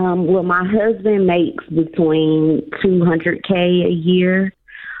 Well, my husband makes between $200K a year,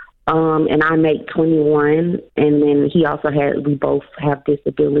 and I make 21, and then we both have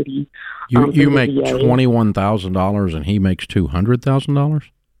disability. You make $21,000 and he makes $200,000?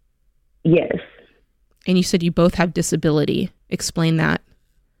 Yes. And you said you both have disability. Explain that.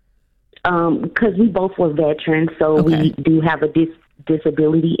 Because we both were veterans, so we do have a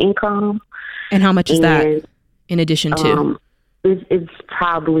disability income. And how much is that in addition to? It's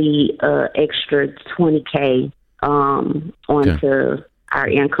probably extra $20K onto our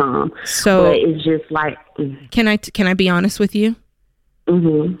income. So but it's just like, can I be honest with you?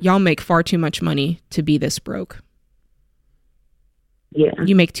 Mm-hmm. Y'all make far too much money to be this broke. Yeah,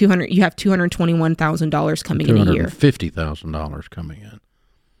 you make You have $221,000 coming in a year. $250,000 coming in.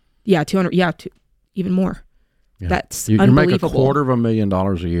 Yeah, 200. Yeah, even more. Yeah. That's you unbelievable. You make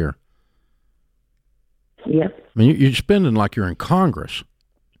 $250,000 a year. Yep. I mean, you're spending like you're in Congress.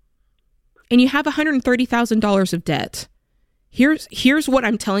 And you have $130,000 of debt. Here's what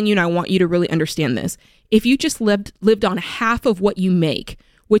I'm telling you, and I want you to really understand this. If you just lived on half of what you make,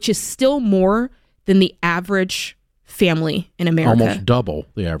 which is still more than the average family in America, almost double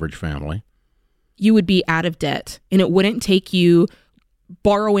the average family, you would be out of debt, and it wouldn't take you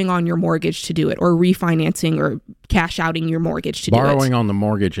borrowing on your mortgage to do it, or refinancing, or cash outing your mortgage to do it. Borrowing on the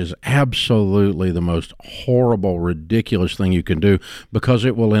mortgage is absolutely the most horrible, ridiculous thing you can do, because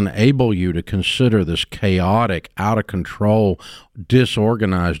it will enable you to consider this chaotic, out of control,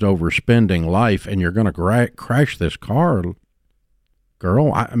 disorganized, overspending life, and you're going to crash this car,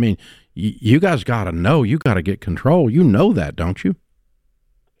 girl. I mean, you guys got to know, you got to get control. You know that, don't you?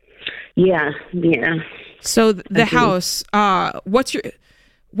 Yeah. So the house, what's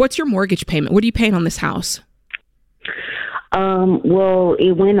your mortgage payment? What are you paying on this house? Well,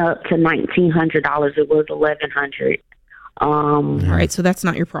 it went up to $1,900. It was $1,100. All right, so that's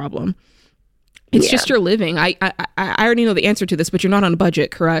not your problem. It's just your living. I already know the answer to this, but you're not on a budget,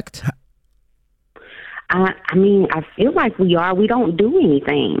 correct? I mean, I feel like we are. We don't do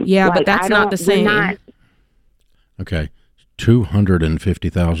anything. Yeah, but that's not the same. Okay.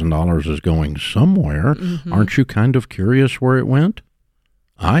 $250,000 is going somewhere. Mm-hmm. Aren't you kind of curious where it went?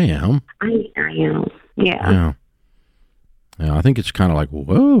 I am. I am. Yeah. Yeah, I think it's kind of like,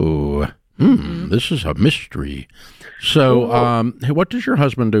 whoa, this is a mystery. So, what does your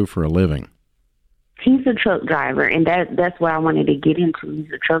husband do for a living? He's a truck driver, and that's what I wanted to get into.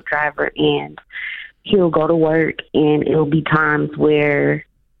 He's a truck driver, and he'll go to work, and it'll be times where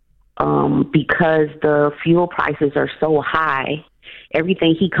because the fuel prices are so high,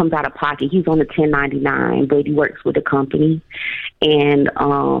 everything he comes out of pocket. He's on a 1099, but he works with a company. And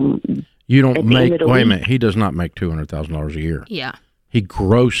you don't make. Wait a minute. He does not make $200,000 a year. Yeah. He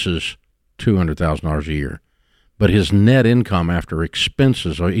grosses $200,000 a year, but his net income after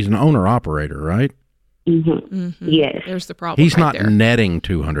expenses. He's an owner operator, right? Mm-hmm. Mm-hmm. Yes. There's the problem. He's not there. netting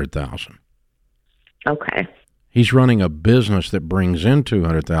 $200,000. Okay. He's running a business that brings in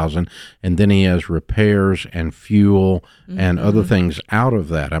 $200,000, and then he has repairs and fuel and other things out of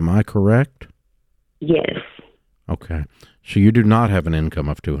that. Am I correct? Yes. Okay. So you do not have an income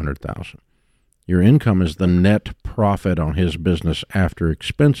of $200,000. Your income is the net profit on his business after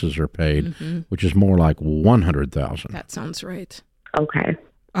expenses are paid, which is more like $100,000. That sounds right. Okay.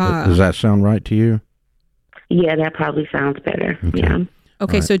 Does that sound right to you? Yeah, that probably sounds better. Okay. Yeah.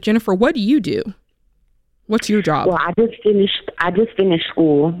 Okay. Right. So Jennifer, what do you do? What's your job? Well, I just finished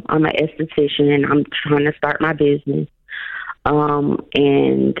school. I'm an esthetician, and I'm trying to start my business.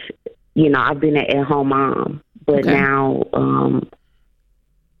 And I've been an at-home mom, But now,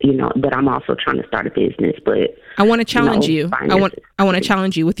 but I'm also trying to start a business. But I want to challenge you. I want to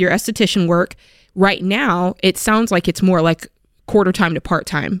challenge you with your esthetician work. Right now, it sounds like it's more like quarter time to part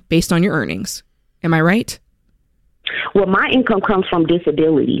time based on your earnings. Am I right? Well, my income comes from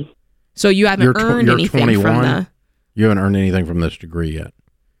disability. So you haven't earned anything 21. From the... You haven't earned anything from this degree yet.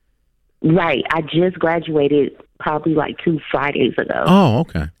 Right. I just graduated probably like 2 Fridays ago. Oh,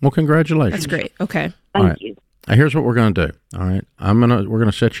 okay. Well, congratulations. That's great. Okay. Thank you. Now, here's what we're going to do. All right. We're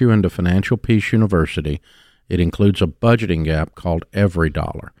going to set you into Financial Peace University. It includes a budgeting gap called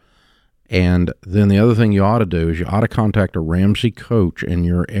EveryDollar. And then the other thing you ought to do is you ought to contact a Ramsey coach in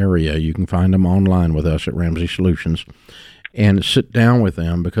your area. You can find them online with us at Ramsey Solutions and sit down with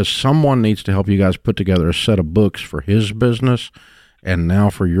them, because someone needs to help you guys put together a set of books for his business and now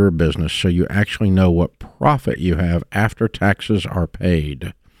for your business, so you actually know what profit you have after taxes are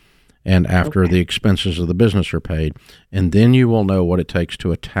paid and after the expenses of the business are paid. And then you will know what it takes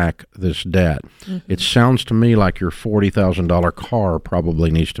to attack this debt. Mm-hmm. It sounds to me like your $40,000 car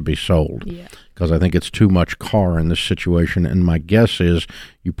probably needs to be sold, because I think it's too much car in this situation. And my guess is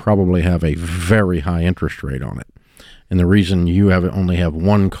you probably have a very high interest rate on it. And the reason you only have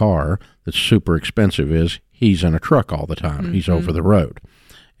one car that's super expensive is he's in a truck all the time. Mm-hmm. He's over the road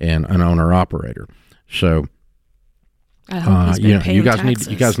and an owner-operator. So you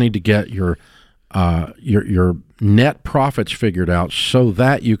guys need to get your net profits figured out so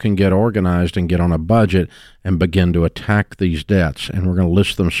that you can get organized and get on a budget and begin to attack these debts. And we're going to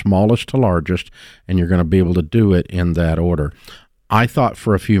list them smallest to largest, and you're going to be able to do it in that order. I thought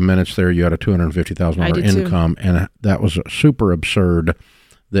for a few minutes there you had a $250,000 income, and that was super absurd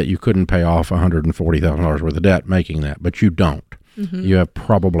that you couldn't pay off $140,000 worth of debt making that, but you don't. Mm-hmm. You have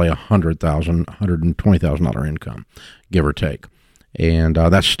probably $120,000 income, give or take. And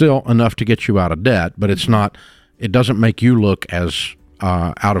that's still enough to get you out of debt, but it's not. It doesn't make you look as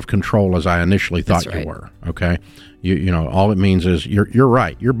out of control as I initially thought you were. Okay, you know, all it means is you're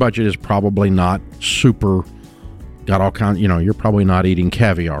right. Your budget is probably not super. Got all kinds. You know, you're probably not eating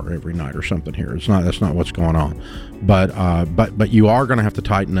caviar every night or something here. It's not. That's not what's going on. But you are going to have to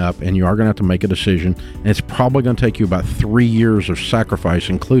tighten up, and you are going to have to make a decision. And it's probably going to take you about 3 years of sacrifice,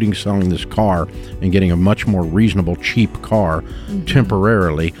 including selling this car and getting a much more reasonable, cheap car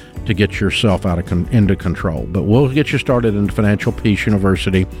temporarily to get yourself into control. But we'll get you started in Financial Peace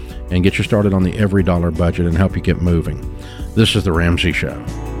University and get you started on the EveryDollar budget and help you get moving. This is The Ramsey Show.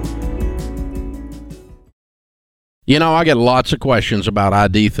 You know, I get lots of questions about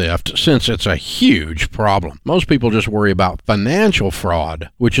ID theft since it's a huge problem. Most people just worry about financial fraud,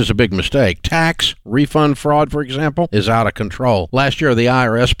 which is a big mistake. Tax refund fraud, for example, is out of control. Last year, the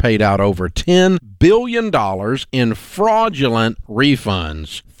IRS paid out over $10 billion in fraudulent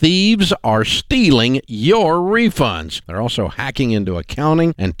refunds. Thieves are stealing your refunds. They're also hacking into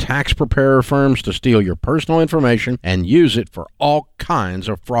accounting and tax preparer firms to steal your personal information and use it for all kinds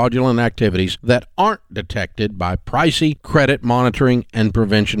of fraudulent activities that aren't detected by pricey credit monitoring and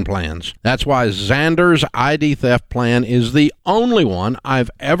prevention plans. That's why Xander's ID theft plan is the only one I've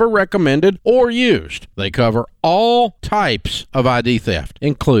ever recommended or used. They cover all types of ID theft,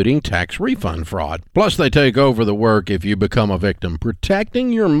 including tax refund fraud. Plus, they take over the work if you become a victim,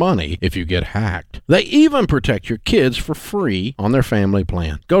 protecting your money if you get hacked. They even protect your kids for free on their family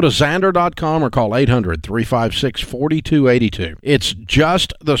plan. Go to Xander.com or call 800-356-4282. It's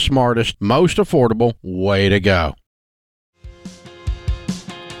just the smartest, most affordable way to go.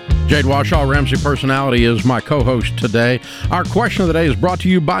 Jade Washaw, Ramsey Personality, is my co-host today. Our question of the day is brought to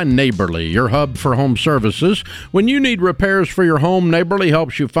you by Neighborly, your hub for home services. When you need repairs for your home, Neighborly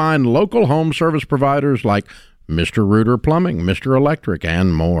helps you find local home service providers like Mr. Reuter Plumbing, Mr. Electric,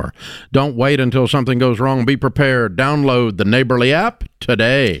 and more. Don't wait until something goes wrong. Be prepared. Download the Neighborly app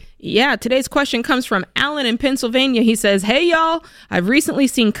today. Yeah, today's question comes from Alan in Pennsylvania. He says, "Hey, y'all, I've recently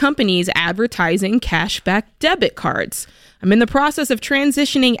seen companies advertising cashback debit cards. I'm in the process of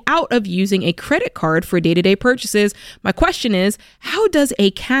transitioning out of using a credit card for day-to-day purchases. My question is, how does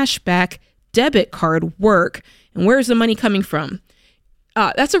a cashback debit card work, and where's the money coming from?"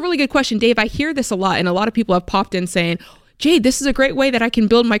 That's a really good question, Dave. I hear this a lot, and a lot of people have popped in saying, "Jade, this is a great way that I can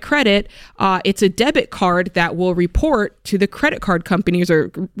build my credit. It's a debit card that will report to the credit card companies,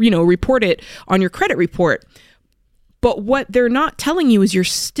 or, report it on your credit report." But what they're not telling you is you're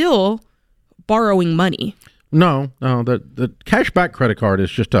still borrowing money. No, the cashback credit card is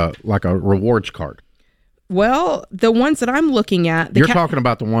just like a rewards card. Well, the ones that I'm looking at... You're talking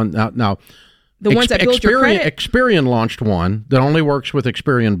about the one... Now the ones that build your credit? Experian launched one that only works with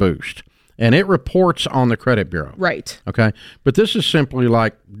Experian Boost, and it reports on the credit bureau. Right. Okay? But this is simply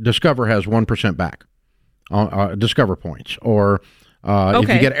like Discover has 1% back Discover points, or if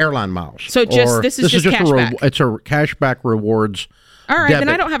you get airline miles. So this is just cashback. It's a cashback rewards. All right, then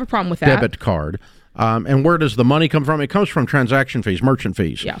I don't have a problem with that. Debit card. And where does the money come from? It comes from transaction fees, merchant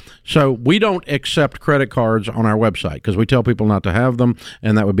fees. Yeah. So we don't accept credit cards on our website because we tell people not to have them,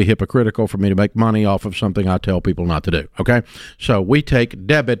 and that would be hypocritical for me to make money off of something I tell people not to do. Okay? So we take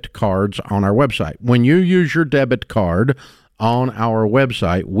debit cards on our website. When you use your debit card on our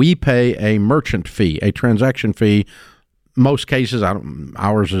website, we pay a merchant fee, a transaction fee. Most cases,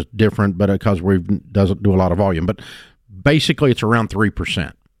 ours is different, but because we doesn't do a lot of volume. But basically, it's around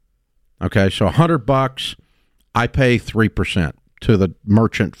 3%. Okay, so $100, I pay 3% to the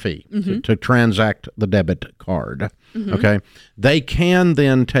merchant fee to transact the debit card. Okay, they can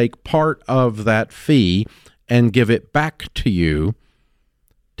then take part of that fee and give it back to you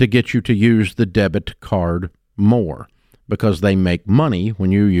to get you to use the debit card more, because they make money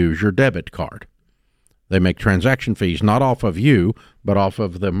when you use your debit card. They make transaction fees not off of you, but off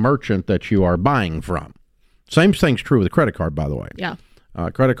of the merchant that you are buying from. Same thing's true with a credit card, by the way. Yeah.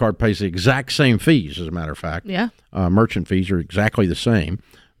 Credit card pays the exact same fees, as a matter of fact. Yeah. Merchant fees are exactly the same.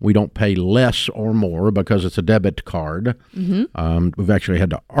 We don't pay less or more because it's a debit card. We've actually had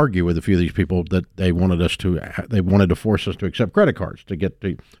to argue with a few of these people that they wanted to force us to accept credit cards to get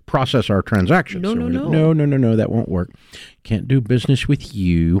to process our transactions. No, that won't work. Can't do business with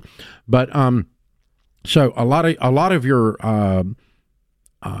you. But so a lot of your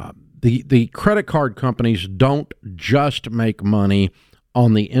the credit card companies don't just make money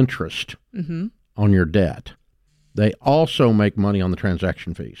on the interest on your debt. They also make money on the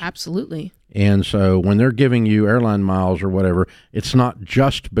transaction fees. Absolutely. And so when they're giving you airline miles or whatever, it's not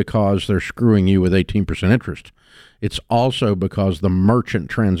just because they're screwing you with 18% interest. It's also because the merchant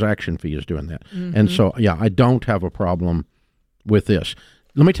transaction fee is doing that. And so, yeah, I don't have a problem with this.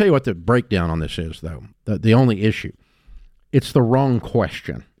 Let me tell you what the breakdown on this is, though. The only issue. It's the wrong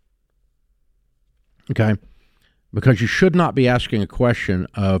question. Okay? Because you should not be asking a question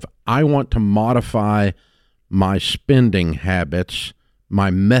of, I want to modify my spending habits, my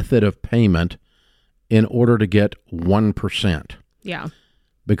method of payment, in order to get 1%. Yeah.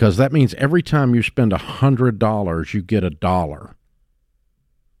 Because that means every time you spend $100, you get $1.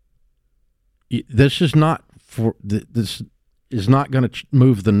 This is not going to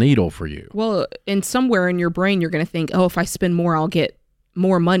move the needle for you. Well, and somewhere in your brain, you're going to think, oh, if I spend more, I'll get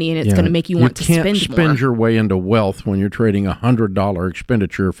more money, and it's going to make you want to spend more. You can't spend your way into wealth when you're trading $100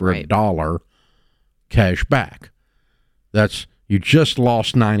 expenditure for $1 cash back. You just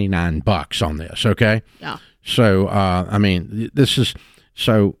lost $99 on this, okay? Yeah. So, this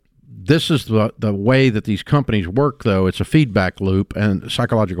is the way that these companies work, though. It's a feedback loop, and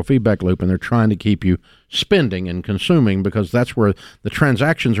psychological feedback loop, and they're trying to keep you spending and consuming, because that's where the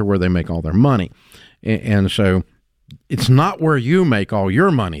transactions are, where they make all their money. And so it's not where you make all your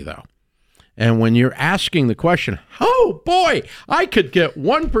money, though. And when you're asking the question, oh boy, I could get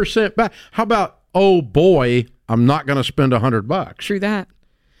 1% back. How about, oh boy, I'm not going to spend $100. True that.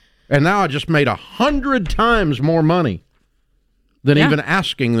 And now I just made 100 times more money than even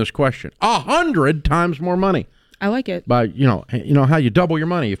asking this question. 100 times more money. I like it. By, you know how you double your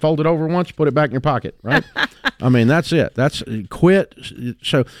money. You fold it over once, put it back in your pocket, right? I mean, that's it. That's quit.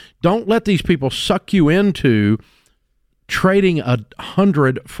 So don't let these people suck you into trading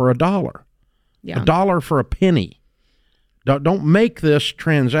 100 for $1. Yeah. $1 for a penny. Don't make this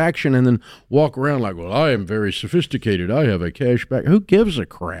transaction and then walk around like, well, I am very sophisticated. I have a cash back. Who gives a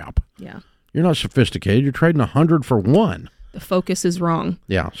crap? Yeah. You're not sophisticated. You're trading 100 for $1. The focus is wrong.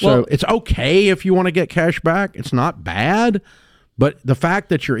 Yeah. So it's okay if you want to get cash back. It's not bad. But the fact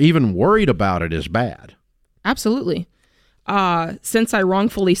that you're even worried about it is bad. Absolutely. Since I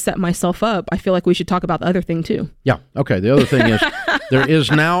wrongfully set myself up, I feel like we should talk about the other thing too. Yeah. Okay. The other thing is there is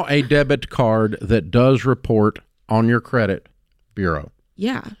now a debit card that does report on your credit bureau.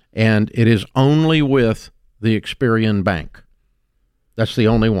 Yeah. And it is only with the Experian Bank. That's the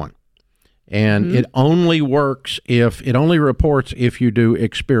only one. And it only reports if you do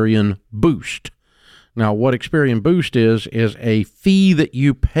Experian Boost. Now, what Experian Boost is a fee that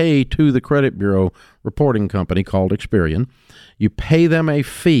you pay to the credit bureau reporting company called Experian. You pay them a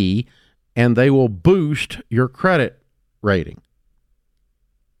fee, and they will boost your credit rating.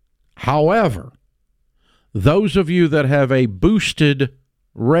 However, those of you that have a boosted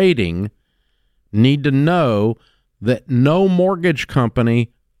rating need to know that no mortgage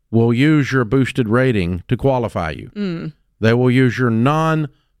company will use your boosted rating to qualify you. They will use your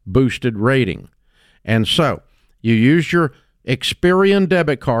non-boosted rating. And so you use your Experian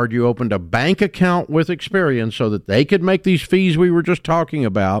debit card. You opened a bank account with Experian so that they could make these fees we were just talking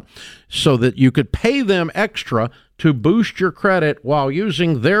about, so that you could pay them extra to boost your credit while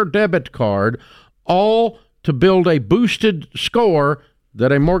using their debit card, all to build a boosted score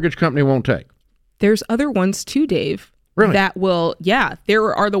that a mortgage company won't take. There's other ones too, Dave. Really? That will,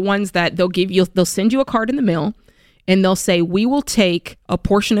 there are the ones that they'll send you a card in the mail, and they'll say, we will take a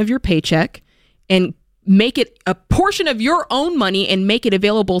portion of your paycheck and make it a portion of your own money and make it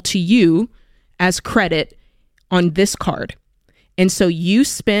available to you as credit on this card. And so you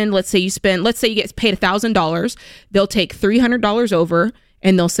spend, let's say you get paid $1,000, they'll take $300 over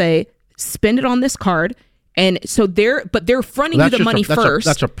and they'll say, spend it on this card. And so they're fronting you the money first.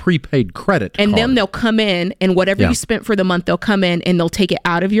 That's a prepaid credit and card. then they'll come in, and whatever you spent for the month, they'll come in and they'll take it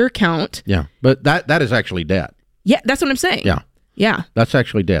out of your account. Yeah, but that is actually debt. Yeah, that's what I'm saying. Yeah. That's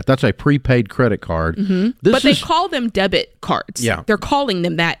actually debt. That's a prepaid credit card. Mm-hmm. But they call them debit cards. Yeah. They're calling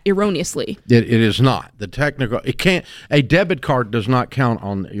them that erroneously. It is not. A debit card does not count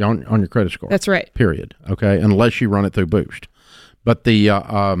on your credit score. That's right. Period. Okay, unless you run it through Boost. But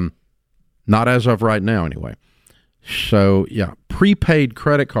not as of right now anyway. So, prepaid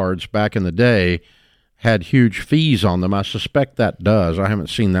credit cards back in the day had huge fees on them. I suspect that does. I haven't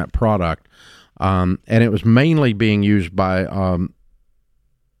seen that product. And it was mainly being used by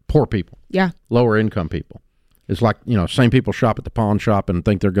poor people. Yeah. Lower income people. It's like, same people shop at the pawn shop and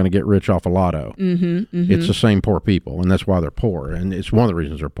think they're going to get rich off a lotto. Mm-hmm, mm-hmm. It's the same poor people, and that's why they're poor. And it's one of the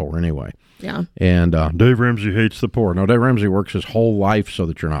reasons they're poor anyway. Yeah. And Dave Ramsey hates the poor. No, Dave Ramsey works his whole life so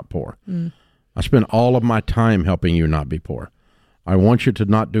that you're not poor. Mm. I spend all of my time helping you not be poor. I want you to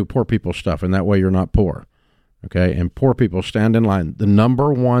not do poor people stuff, and that way you're not poor. Okay, and poor people stand in line. The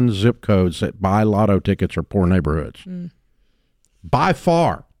number one zip codes that buy lotto tickets are poor neighborhoods. Mm. By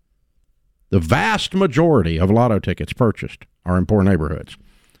far, the vast majority of lotto tickets purchased are in poor neighborhoods.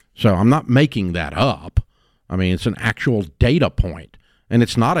 So I'm not making that up. I mean, it's an actual data point, and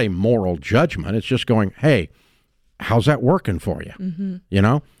it's not a moral judgment. It's just going, hey, how's that working for you?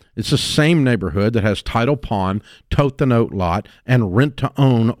 Mm-hmm. It's the same neighborhood that has Title Pawn, Tote the Note Lot, and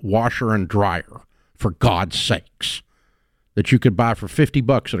rent-to-own washer and dryer. For God's sakes, that you could buy for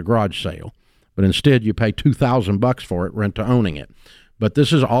 $50 at a garage sale, but instead you pay $2,000 for it, rent to owning it. But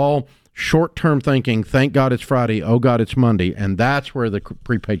this is all short-term thinking. Thank God it's Friday. Oh God, it's Monday, and that's where the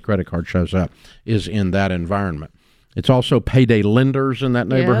prepaid credit card shows up, is in that environment. It's also payday lenders in that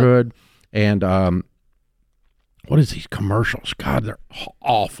neighborhood, and what is these commercials? God, they're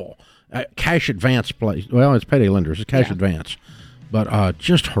awful. Cash advance place. Well, it's payday lenders. It's cash advance. But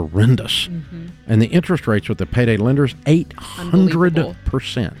just horrendous. Mm-hmm. And the interest rates with the payday lenders,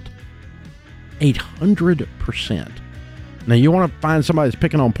 800%. 800%. Now, you want to find somebody that's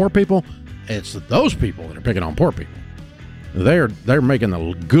picking on poor people? It's those people that are picking on poor people. They're making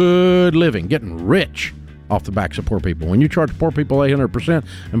a good living, getting rich off the backs of poor people. When you charge poor people 800%,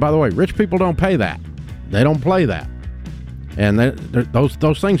 and by the way, rich people don't pay that. They don't play that. And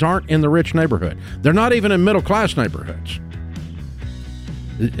those things aren't in the rich neighborhood. They're not even in middle-class neighborhoods.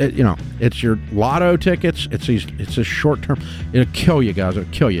 It's your lotto tickets. It's a short term. It'll kill you, guys.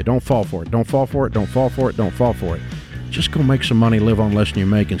 It'll kill you. Don't fall for it. Don't fall for it. Don't fall for it. Don't fall for it. Just go make some money, live on less than you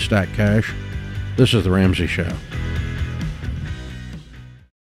make, and stack cash. This is The Ramsey Show.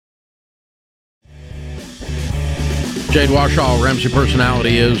 Jade Warshaw, Ramsey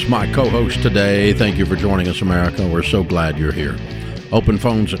Personality, is my co-host today. Thank you for joining us, America. We're so glad you're here. Open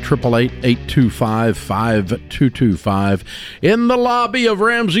phones at 888-825-5225. In the lobby of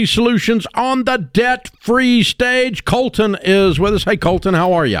Ramsey Solutions on the debt-free stage, Colton is with us. Hey, Colton,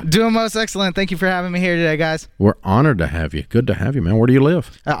 how are you? Doing most excellent. Thank you for having me here today, guys. We're honored to have you. Good to have you, man. Where do you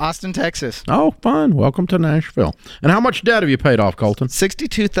live? Austin, Texas. Oh, fun. Welcome to Nashville. And how much debt have you paid off, Colton?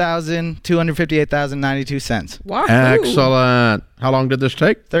 $62,258.92. Wow. Excellent. How long did this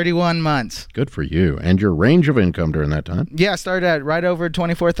take? 31 months. Good for you. And your range of income during that time? Yeah, I started at right over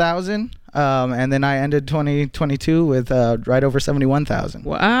 24,000, and then I ended 2022 with right over 71,000.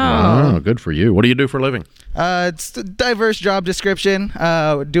 Wow. Oh, good for you. What do you do for a living? It's a diverse job description.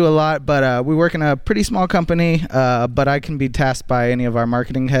 Do a lot, but we work in a pretty small company, but I can be tasked by any of our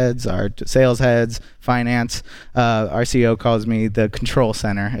marketing heads, our sales heads, finance. Our CEO calls me the control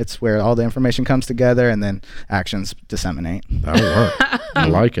center. It's where all the information comes together and then actions disseminate. That'll work. I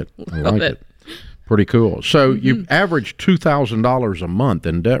like it. I like it. Pretty cool. So you average $2,000 a month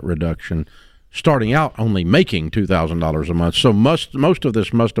in debt reduction. starting out only making $2,000 a month. So most of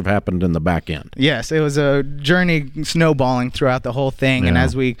this must have happened in the back end. Yes, it was a journey snowballing throughout the whole thing, and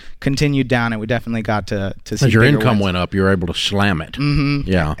as we continued down it, we definitely got to see as your income wins. went up, you were able to slam it. Mm-hmm.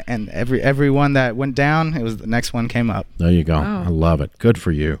 Yeah. And every one that went down, it was the next one came up. There you go. Wow. I love it. Good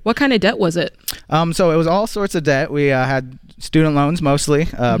for you. What kind of debt was it? So it was all sorts of debt. We had student loans mostly,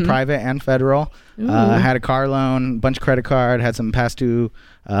 private and federal. Had a car loan, a bunch of credit card, had some past due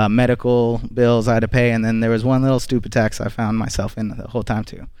medical bills I had to pay, and then there was one little stupid tax I found myself in the whole time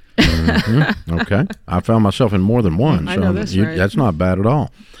too. Okay. I found myself in more than one, I so know that's right. That's not bad at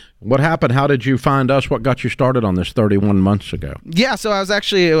all. What happened? How did you find us? What got you started on this 31 months ago? Yeah, so I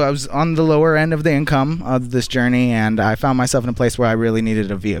was on the lower end of the income of this journey, and I found myself in a place where I really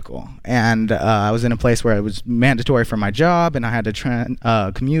needed a vehicle. And I was in a place where it was mandatory for my job, and I had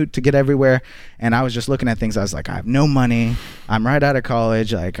to commute to get everywhere. And I was just looking at things. I was like, I have no money. I'm right out of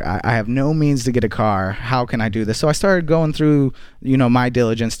college. Like, I have no means to get a car. How can I do this? So I started going through, my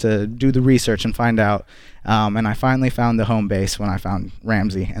diligence to do the research and find out. And I finally found the home base when I found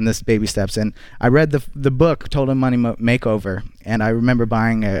Ramsey and this Baby Steps. And I read the book, Total Money Makeover, and I remember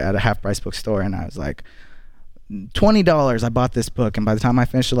buying it at a half-price bookstore, and I was like, $20, I bought this book, and by the time I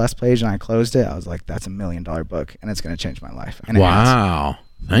finished the last page and I closed it, I was like, that's $1 million book, and it's going to change my life. And wow.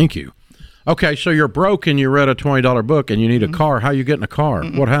 Thank you. Okay, so you're broke and you read a $20 book and you need a car. How are you getting a car?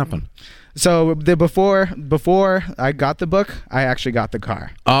 What happened? So before I got the book, I actually got the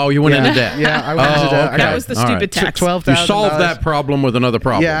car. Oh, you went into debt. Yeah, I went into debt. Okay. That was the stupid tax. $12,000. You solved that problem with another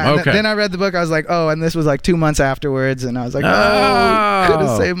problem. Yeah. Okay. Then I read the book. I was like, oh, and this was like 2 months afterwards, and I was like, oh, could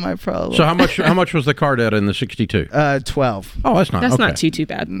have saved my problem. So how much was the car debt in the 62? 12. Oh, that's not. That's okay. not too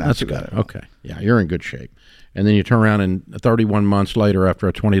bad. That's too bad. Okay. Yeah, you're in good shape. And then you turn around and 31 months later, after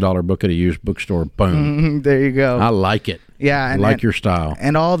a $20 book at a used bookstore, boom. There you go. I like it. Yeah, I like your style.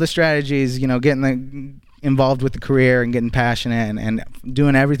 And all the strategies, getting involved with the career and getting passionate and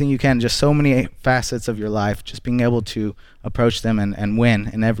doing everything you can, just so many facets of your life, just being able to approach them and win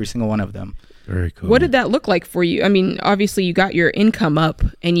in every single one of them. Very cool. What did that look like for you? I mean, obviously you got your income up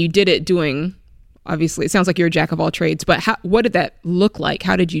and you did it doing... Obviously, it sounds like you're a jack of all trades, but what did that look like?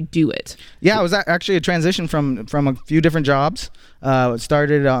 How did you do it? Yeah, it was actually a transition from a few different jobs. It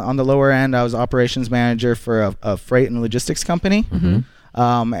started on the lower end. I was operations manager for a freight and logistics company.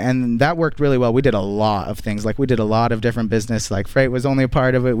 And that worked really well. We did a lot of things. Like, we did a lot of different business. Like, freight was only a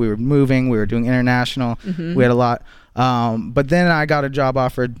part of it. We were moving. We were doing international. We had a lot. But then I got a job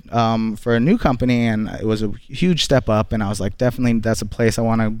offered for a new company, and it was a huge step up, and I was like, definitely that's a place I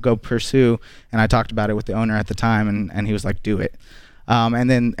want to go pursue. And I talked about it with the owner at the time, and he was like, do it. And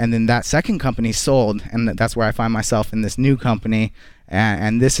then that second company sold, and that's where I find myself in this new company,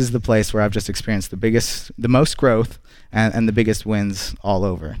 and this is the place where I've just experienced the most growth and the biggest wins all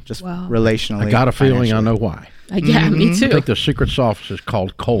over, just relationally. I got a feeling I know why. Yeah, me too. I think the secret sauce is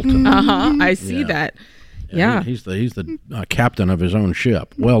called Colton. I see that. Yeah. He's the captain of his own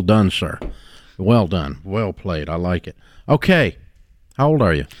ship. Well done, sir. Well done. Well played. I like it. Okay. How old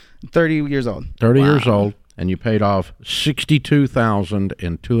are you? 30 years old. 30 years old, and you paid off $62,000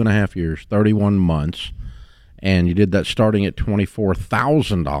 in 2.5 years, 31 months, and you did that starting at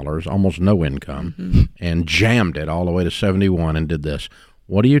 $24,000, almost no income, and jammed it all the way to 71 and did this.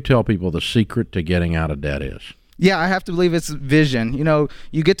 What do you tell people the secret to getting out of debt is? Yeah, I have to believe it's vision.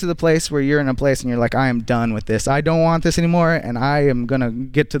 You get to the place where you're in a place and you're like, I am done with this. I don't want this anymore, and I am going to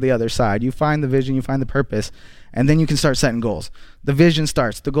get to the other side. You find the vision, you find the purpose, and then you can start setting goals. The vision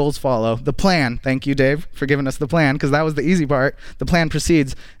starts, the goals follow, the plan. Thank you, Dave, for giving us the plan, because that was the easy part. The plan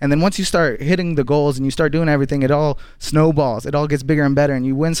proceeds, and then once you start hitting the goals and you start doing everything, it all snowballs. It all gets bigger and better, and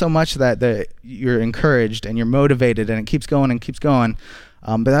you win so much that you're encouraged and you're motivated, and it keeps going and keeps going.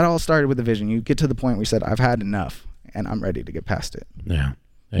 But that all started with the vision. You get to the point where you said, I've had enough, and I'm ready to get past it. Yeah.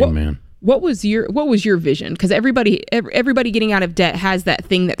 Amen. What was your vision? Because everybody getting out of debt has that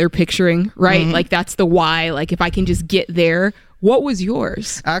thing that they're picturing, right? Like, that's the why. Like, if I can just get there. What was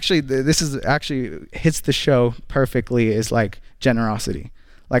yours? Actually, this is hits the show perfectly, is like generosity.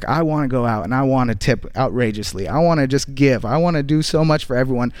 Like, I want to go out and I want to tip outrageously. I want to just give. I want to do so much for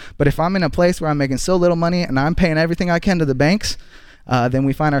everyone. But if I'm in a place where I'm making so little money and I'm paying everything I can to the banks, then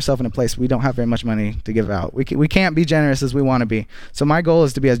we find ourselves in a place we don't have very much money to give out. We can't be generous as we want to be. So my goal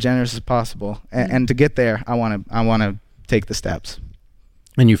is to be as generous as possible, and to get there, I want to take the steps.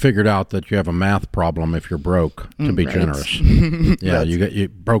 And you figured out that you have a math problem if you're broke to be generous. Yeah, you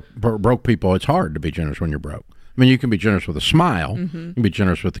broke people. It's hard to be generous when you're broke. I mean, you can be generous with a smile, you can be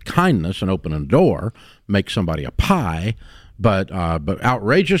generous with kindness and open a door, make somebody a pie, but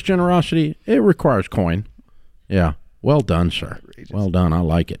outrageous generosity, it requires coin. Yeah. Well done, sir. Well done. I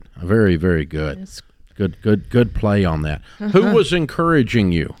like it. Very, very good. Yes. Good play on that. Who was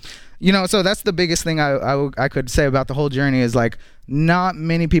encouraging you? So that's the biggest thing I could say about the whole journey is like not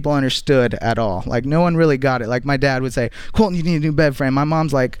many people understood at all. Like no one really got it. Like my dad would say, Colton, you need a new bed frame. My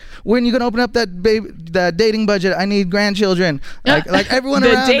mom's like, when are you going to open up that dating budget? I need grandchildren. Like everyone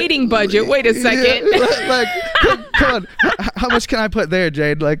around. The dating budget. Wait a second. Come on. How much can I put there,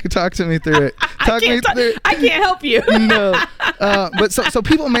 Jade? Like talk to me through it. I can't help you. No. But so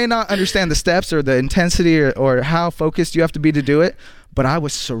people may not understand the steps or the intensity or how focused you have to be to do it. But I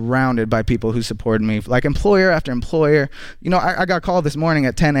was surrounded by people who supported me, like employer after employer. I got called this morning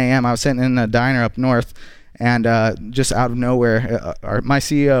at 10 a.m. I was sitting in a diner up north, and just out of nowhere, my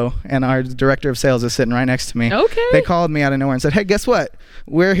CEO and our director of sales is sitting right next to me. Okay. They called me out of nowhere and said, hey, guess what?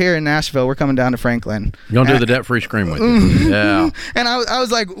 We're here in Nashville. We're coming down to Franklin. You're going to do the debt-free scream with you. Yeah. And I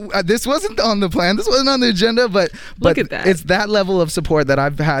was like, this wasn't on the plan. This wasn't on the agenda. But look at that. It's that level of support that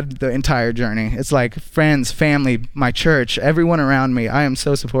I've had the entire journey. It's like friends, family, my church, everyone around me. I am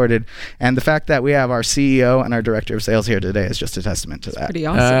so supported. And the fact that we have our CEO and our director of sales here today is just a testament to that. Pretty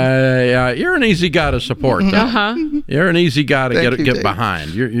awesome. Yeah, you're an easy guy to support, though. Uh-huh. You're an easy guy to get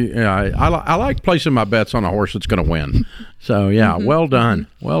behind. I like placing my bets on a horse that's going to win. So, yeah, well done.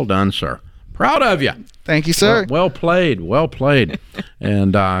 Well done, sir. Proud of you. Thank you, sir. Well played. Well played.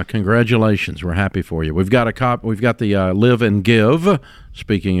 And congratulations. We're happy for you. We've got the Live and Give,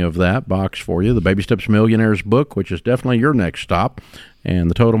 speaking of that, box for you. The Baby Steps Millionaires book, which is definitely your next stop.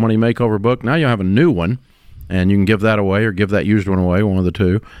 And the Total Money Makeover book. Now you have a new one, and you can give that away or give that used one away, one of the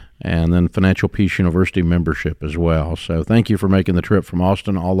two. And then Financial Peace University membership as well. So thank you for making the trip from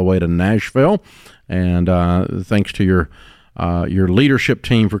Austin all the way to Nashville. And thanks to your leadership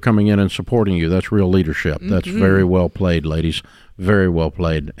team for coming in and supporting you. That's real leadership. That's very well played, ladies. Very well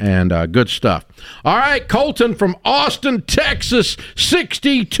played. And good stuff. All right, Colton from Austin, Texas,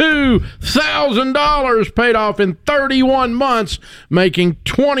 $62,000 paid off in 31 months, making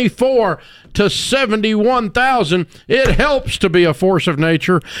 $24,000 to $71,000. It helps to be a force of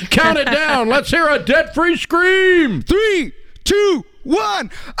nature. Count it down. Let's hear a debt-free scream. 3, 2,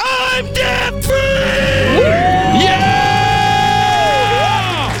 1. I'm debt-free! Yeah!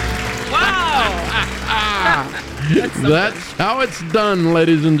 Wow! That's how it's done,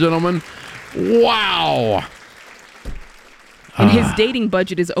 ladies and gentlemen. Wow. And his dating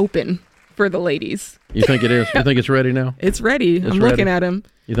budget is open for the ladies. You think it is? You think it's ready now? It's ready. I'm looking at him.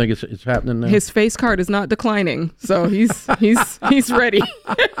 You think it's happening now? His face card is not declining, so he's ready.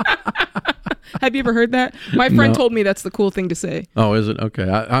 Have you ever heard that? My friend told me that's the cool thing to say. Oh, is it? Okay.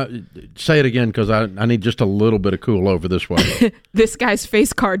 I say it again because I need just a little bit of cool over this way. This guy's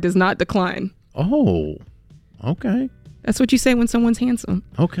face card does not decline. Oh, okay. That's what you say when someone's handsome.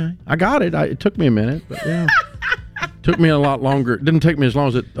 Okay. I got it. It took me a minute, but yeah. Took me a lot longer. It didn't take me as long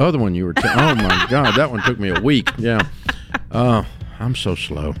as the other one you were oh, my God. That one took me a week. Yeah. I'm so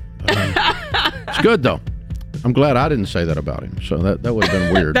slow. It's good, though. I'm glad I didn't say that about him. So that would have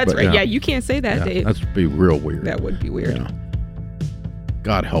been weird. That's right. Yeah, you can't say that, Dave. That'd be real weird. That would be weird. Yeah.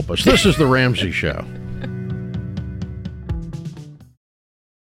 God help us. This is The Ramsey Show.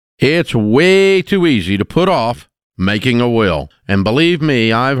 It's way too easy to put off making a will. And believe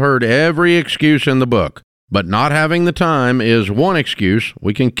me, I've heard every excuse in the book. But not having the time is one excuse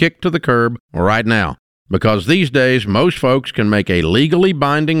we can kick to the curb right now. Because these days, most folks can make a legally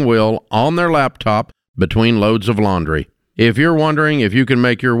binding will on their laptop between loads of laundry. If you're wondering if you can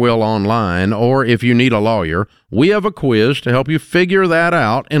make your will online or if you need a lawyer, we have a quiz to help you figure that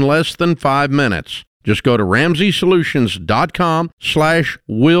out in less than 5 minutes. Just go to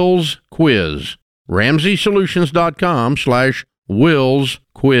RamseySolutions.com/willsquiz.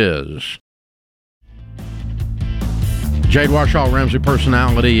 RamseySolutions.com/willsquiz. Jade Warshaw, Ramsey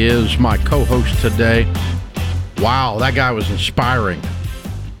Personality, is my co-host today. Wow, that guy was inspiring.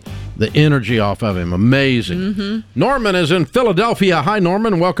 The energy off of him, amazing. Norman is in Philadelphia. Hi,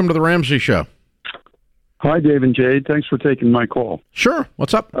 Norman. Welcome to The Ramsey Show. Hi, Dave and Jade. Thanks for taking my call. Sure.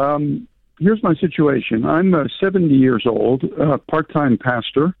 What's up? Here's my situation. I'm 70 years old, part-time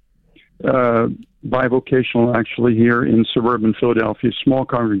pastor, bivocational actually, here in suburban Philadelphia, small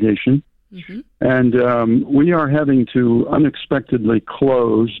congregation. And we are having to unexpectedly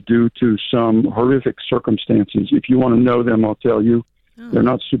close due to some horrific circumstances. If you want to know them, I'll tell you. They're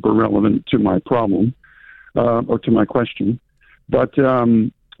not super relevant to my problem or to my question. But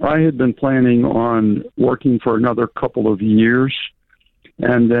I had been planning on working for another couple of years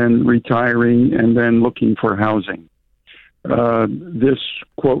and then retiring and then looking for housing. This,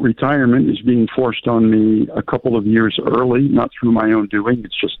 quote, retirement is being forced on me a couple of years early, not through my own doing.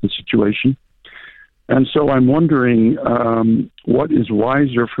 It's just the situation. And so I'm wondering what is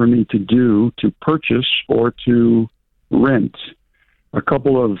wiser for me to do, to purchase or to rent. A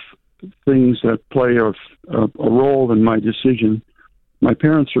couple of things that play a role in my decision. My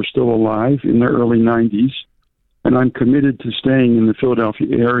parents are still alive in their early 90s, and I'm committed to staying in the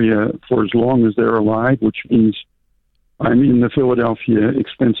Philadelphia area for as long as they're alive, which means I'm in the Philadelphia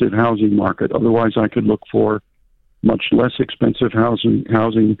expensive housing market. Otherwise, I could look for much less expensive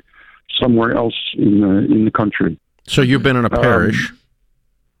housing somewhere else in the country. So you've been in a parish?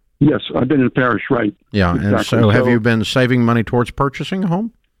 Yes, I've been in a parish, right. Yeah, exactly. And so have you been saving money towards purchasing a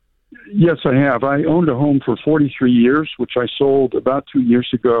home? Yes, I have. I owned a home for 43 years, which I sold about 2 years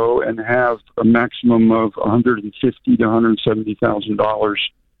ago, and have a maximum of $150,000 to $170,000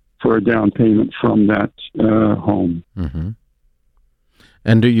 for a down payment from that home. Mm-hmm.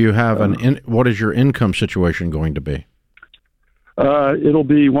 And do you have what is your income situation going to be? It'll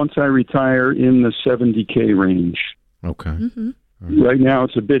be, once I retire, in the $70K range. Okay. Mm-hmm. Right now,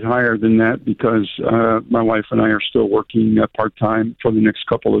 it's a bit higher than that because my wife and I are still working part-time for the next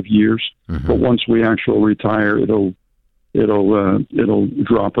couple of years. Mm-hmm. But once we actually retire, it'll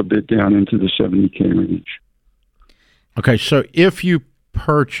drop a bit down into the $70K range. Okay, so if you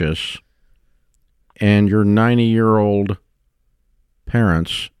purchase and your 90-year-old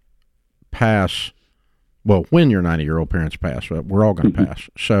parents pass, well, when your 90-year-old parents pass, we're all going to pass.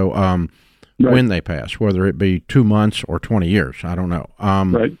 So right. When they pass, whether it be 2 months or 20 years, I don't know.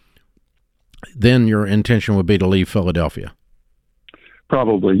 Right. Then your intention would be to leave Philadelphia.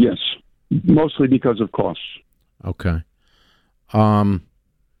 Probably, yes. Mostly because of costs. Okay.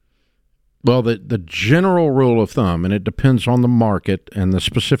 Well, the general rule of thumb, and it depends on the market and the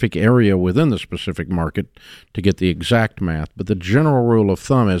specific area within the specific market to get the exact math, but the general rule of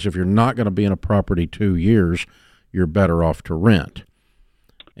thumb is if you're not going to be in a property 2 years, you're better off to rent.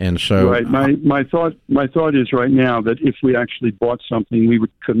 And so, right. My thought is right now that if we actually bought something, we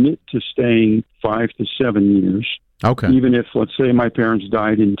would commit to staying 5 to 7 years. Okay. Even if, let's say, my parents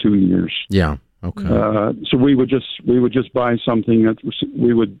died in 2 years. Yeah. Okay. So we would just buy something that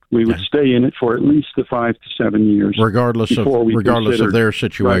we would stay in it for at least the 5 to 7 years, regardless of their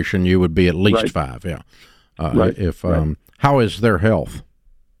situation. Right. You would be at least right. 5. Yeah. Right. If how is their health?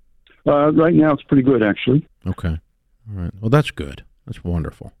 Right now, it's pretty good, actually. Okay. All right. Well, that's good. That's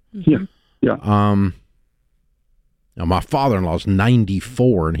wonderful. Mm-hmm. Yeah. Now my father-in-law's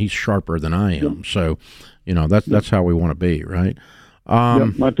 94, and he's sharper than I am. So, that's how we want to be, right?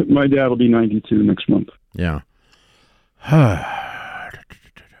 My dad will be 92 next month. Yeah. I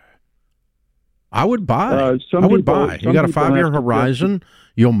would buy. You got a 5-year horizon.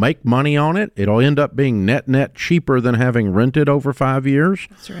 You'll make money on it. It'll end up being net cheaper than having rented over 5 years.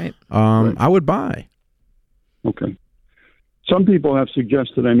 That's right. Right. I would buy. Okay. Some people have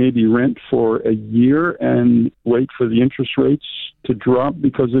suggested I maybe rent for a year and wait for the interest rates to drop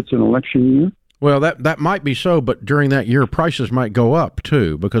because it's an election year. Well, that might be so, but during that year, prices might go up,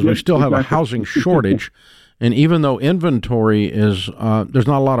 too, because we still have a housing shortage. And even though inventory is, there's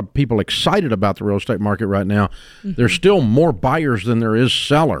not a lot of people excited about the real estate market right now, mm-hmm. There's still more buyers than there is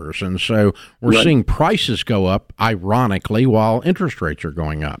sellers. And so we're seeing prices go up, ironically, while interest rates are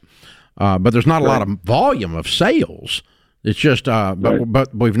going up. But there's not a lot of volume of sales. It's just,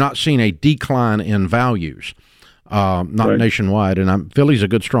 but we've not seen a decline in values. Not nationwide, and Philly's a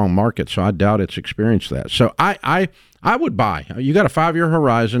good, strong market, so I doubt it's experienced that. So I would buy. You got a 5-year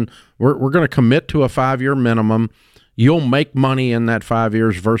horizon. We're going to commit to a 5-year minimum. You'll make money in that 5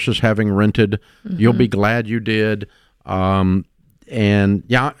 years versus having rented. Mm-hmm. You'll be glad you did. And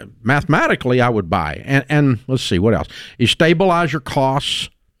yeah, mathematically, I would buy. And let's see, what else? You stabilize your costs.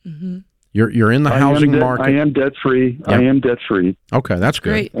 Mm-hmm. You're in the housing market. I am debt free. Yep. I am debt free. Okay, that's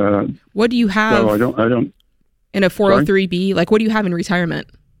good. Great. What do you have? No, I don't. In a 403B, like what do you have in retirement?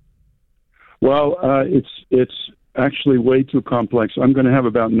 Well, it's actually way too complex. I'm going to have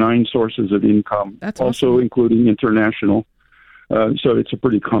about 9 sources of income, That's also awesome. Including international. So it's a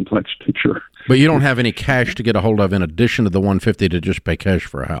pretty complex picture. But you don't have any cash to get a hold of in addition to the $150 to just pay cash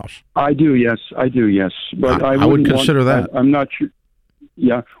for a house. I do, yes. But I would consider that. I'm not sure.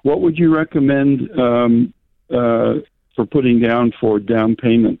 Yeah. What would you recommend for putting down for down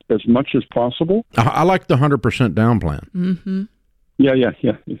payment? As much as possible? I like the 100% down plan. Mm-hmm. Yeah.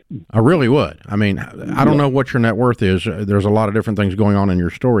 I really would. I mean, I don't know what your net worth is. There's a lot of different things going on in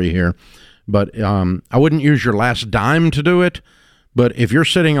your story here. But I wouldn't use your last dime to do it. But if you're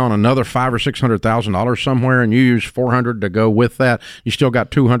sitting on another $500,000 or $600,000 somewhere and you use $400 to go with that, you still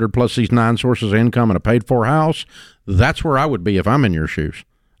got $200 plus these 9 sources of income and a paid-for house. That's where I would be if I'm in your shoes.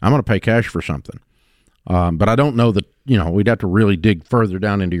 I'm going to pay cash for something. But I don't know that, we'd have to really dig further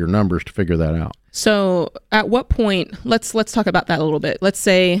down into your numbers to figure that out. So at what point, let's talk about that a little bit. Let's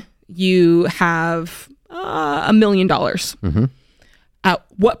say you have $1 million. Mm-hmm.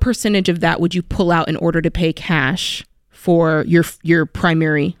 What percentage of that would you pull out in order to pay cash for your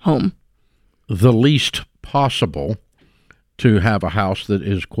primary home? The least possible to have a house that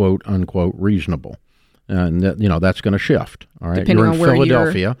is quote unquote reasonable. And that's going to shift. All right. Depending you're in on where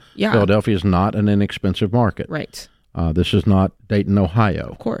Philadelphia. Yeah. Philadelphia is not an inexpensive market. Right. This is not Dayton, Ohio.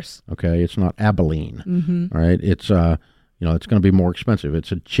 Of course. Okay. It's not Abilene. Mm-hmm. All right. It's it's going to be more expensive.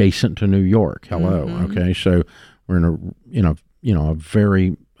 It's adjacent to New York. Hello. Mm-hmm. Okay. So we're in a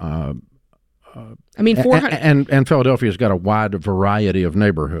very 400 and Philadelphia's got a wide variety of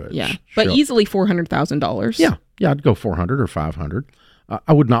neighborhoods. Yeah, but easily $400,000. Yeah, I'd go 400 or 500.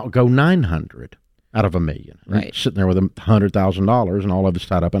 I would not go 900 out of $1 million. Right, sitting there with $100,000 and all of it's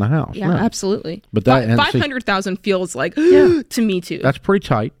tied up in a house. Yeah, absolutely. But that 500,000 feels like to me too. That's pretty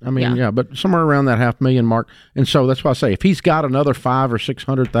tight. I mean, but somewhere around that $500,000 mark. And so that's why I say if he's got another $500,000 or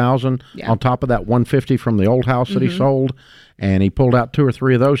 $600,000 on top of that $150,000 from the old house that he sold, and he pulled out 2 or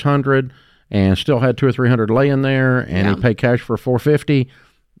 3 of those $100,000 and still had $200,000 or $300,000 laying there, and he paid cash for $450,000.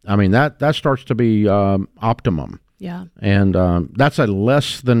 I mean, that starts to be optimum. Yeah, and that's a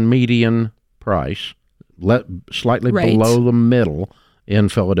less than median price, slightly below the middle in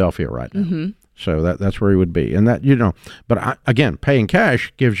Philadelphia right now. Mm-hmm. So that's where he would be, and that But again, paying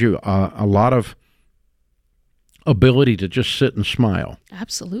cash gives you a lot of ability to just sit and smile.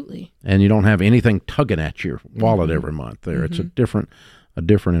 Absolutely. And you don't have anything tugging at your wallet every month. There, it's a different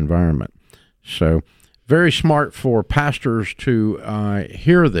environment. So, very smart for pastors to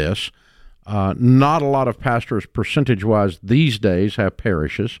hear this. Not a lot of pastors, percentage-wise, these days have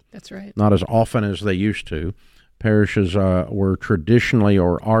parishes. That's right. Not as often as they used to. Parishes were traditionally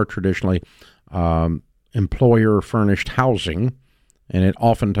or are traditionally employer-furnished housing, and it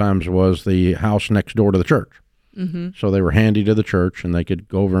oftentimes was the house next door to the church. Mm-hmm. So they were handy to the church, and they could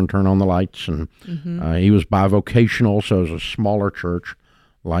go over and turn on the lights. And he was bivocational, so it was a smaller church,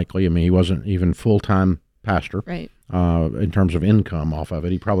 likely. I mean, he wasn't even full-time pastor. Right. In terms of income off of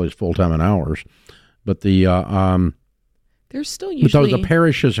it. He probably is full-time in hours. But the there's still usually... the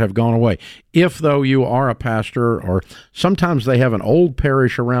parishes have gone away. If, though, you are a pastor, or sometimes they have an old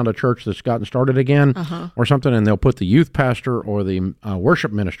parish around a church that's gotten started again or something, and they'll put the youth pastor or the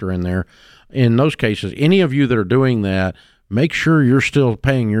worship minister in there. In those cases, any of you that are doing that, make sure you're still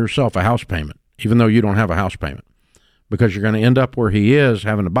paying yourself a house payment, even though you don't have a house payment, because you're going to end up where he is,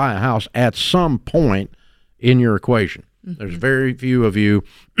 having to buy a house at some point in your equation. There's very few of you.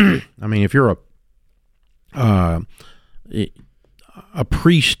 I mean, if you're a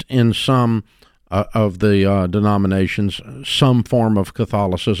priest in some of the denominations, some form of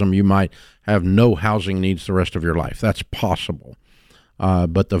Catholicism, you might have no housing needs the rest of your life. That's possible.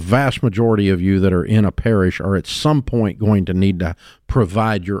 But the vast majority of you that are in a parish are at some point going to need to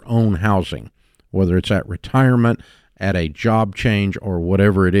provide your own housing, whether it's at retirement, at a job change, or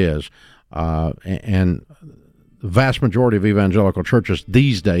whatever it is. And the vast majority of evangelical churches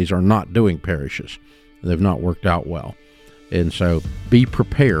these days are not doing parishes. They've not worked out well. And so be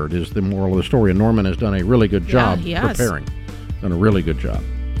prepared is the moral of the story. And Norman has done a really good job preparing. Done a really good job.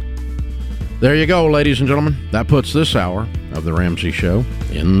 There you go, ladies and gentlemen. That puts this hour of The Ramsey Show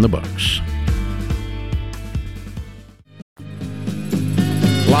in the books.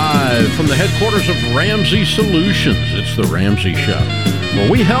 Live from the headquarters of Ramsey Solutions, it's The Ramsey Show,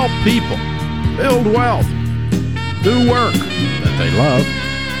 where we help people build wealth, do work that they love,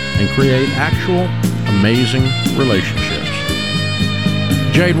 and create actual amazing relationships.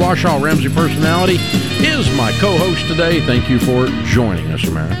 Jade Washaw, Ramsey Personality, is my co-host today. Thank you for joining us,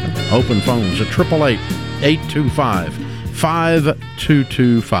 America. Open phones at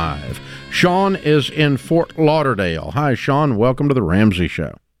 888-825-5225. Sean is in Fort Lauderdale. Hi, Sean. Welcome to The Ramsey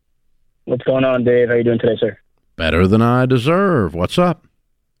Show. What's going on, Dave? How are you doing today, sir? Better than I deserve. What's up?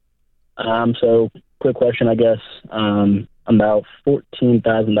 So, quick question, I guess. I'm about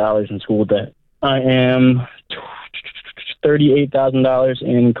 $14,000 in school debt. I am $38,000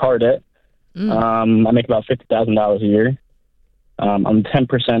 in car debt. I make about $50,000 a year. I'm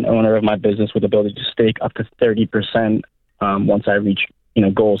 10% owner of my business with the ability to stake up to 30% once I reach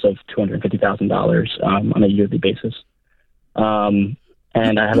goals of $250,000 on a yearly basis. And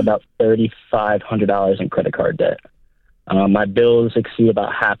I have about $3,500 in credit card debt. My bills exceed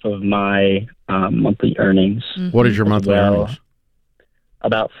about half of my monthly earnings. What is your monthly earnings?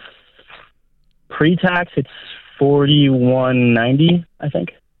 About pre-tax, it's $4,190, I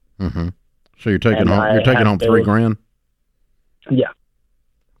think. Mm-hmm. So you're taking home $3,000? Yeah.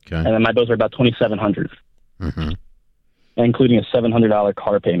 Okay. And then my bills are about $2,700. Mm-hmm. including a $700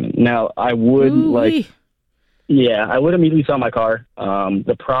 car payment. Now, I would I would immediately sell my car.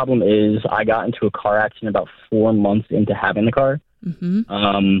 The problem is I got into a car accident about 4 months into having the car.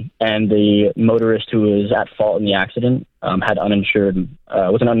 And the motorist who was at fault in the accident was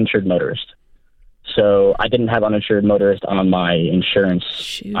an uninsured motorist. So I didn't have uninsured motorist on my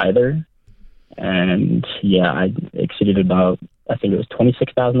insurance either. And yeah, I exceeded about, I think it was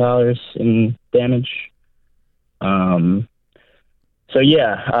 $26,000 in damage. So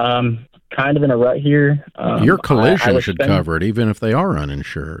yeah, kind of in a rut here. Your collision should cover it, even if they are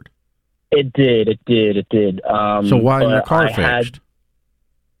uninsured. It did. So why isn't the car fixed?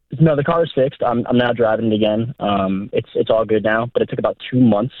 No, the car is fixed. I'm now driving it again. It's all good now, but it took about 2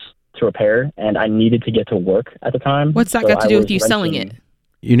 months to repair, and I needed to get to work at the time. What's that got to do with you selling it?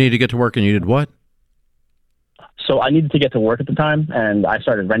 You need to get to work, and you did what? So I needed to get to work at the time, and I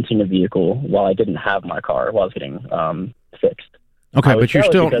started renting a vehicle while I didn't have my car while I was getting fixed. Okay, but you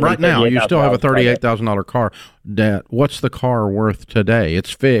still, right now, you still have a $38,000 car. What's the car worth today?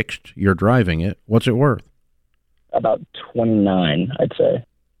 It's fixed. You're driving it. What's it worth? About $29,000, I'd say.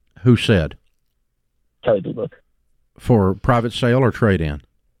 Who said? Kelly Blue Book. For private sale or trade-in?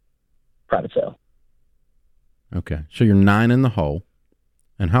 Private sale. Okay, so you're 9 in the hole.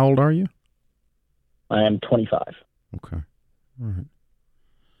 And how old are you? I am 25. Okay, all right.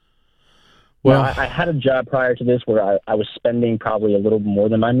 Well, I had a job prior to this where I was spending probably a little more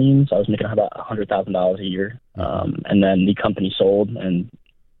than my means. I was making about $100,000 a year. And then the company sold and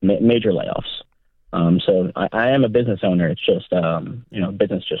major layoffs. So I am a business owner. It's just,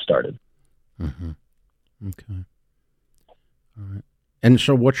 business just started. Mm-hmm. Okay. All right. And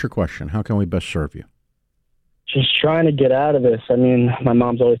so what's your question? How can we best serve you? Just trying to get out of this. I mean, my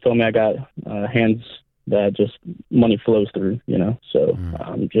mom's always told me I got hands that just money flows through, So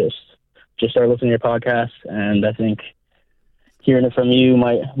just started listening to your podcast, and I think hearing it from you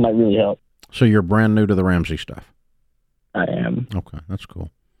might really help. So you're brand new to the Ramsey stuff? I am. Okay, that's cool.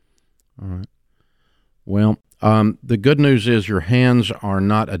 All right. Well, the good news is your hands are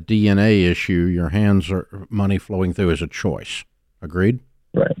not a DNA issue. Your hands are money flowing through as a choice. Agreed?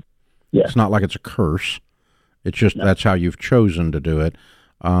 Right. Yeah. It's not like it's a curse. It's just that's how you've chosen to do it.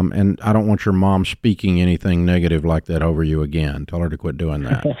 And I don't want your mom speaking anything negative like that over you again. Tell her to quit doing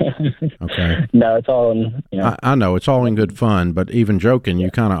that. Okay? No, it's all in, I know. It's all in good fun, but even joking,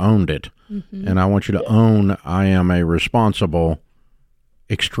 you kind of owned it. Mm-hmm. And I want you to own I am a responsible,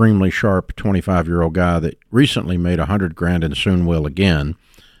 extremely sharp 25-year-old guy that recently made $100,000 and soon will again,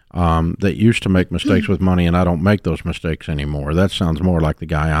 that used to make mistakes with money, and I don't make those mistakes anymore. That sounds more like the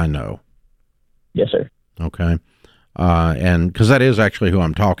guy I know. Yes, sir. Okay. And because that is actually who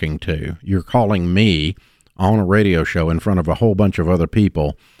I'm talking to. You're calling me on a radio show in front of a whole bunch of other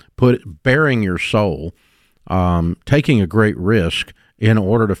people, bearing your soul, taking a great risk in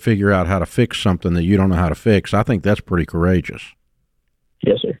order to figure out how to fix something that you don't know how to fix. I think that's pretty courageous.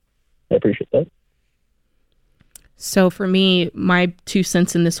 Yes, sir. I appreciate that. So for me, my 2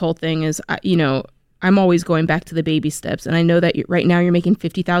 cents in this whole thing is, I'm always going back to the baby steps. And I know that right now you're making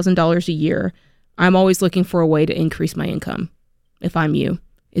 $50,000 a year. I'm always looking for a way to increase my income if I'm you.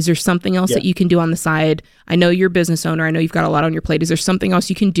 Is there something else that you can do on the side? I know you're a business owner. I know you've got a lot on your plate. Is there something else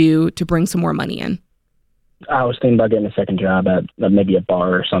you can do to bring some more money in? I was thinking about getting a second job at maybe a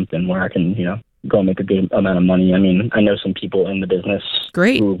bar or something where I can, go and make a good amount of money. I mean, I know some people in the business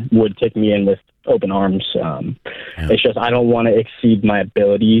who would take me in with open arms. It's just I don't want to exceed my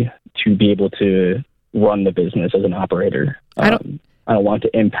ability to be able to run the business as an operator. I don't want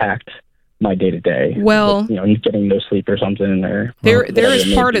to impact my day-to-day. Well, getting no sleep or something in there. There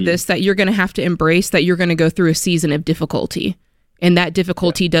is part of this that you're going to have to embrace, that you're going to go through a season of difficulty. And that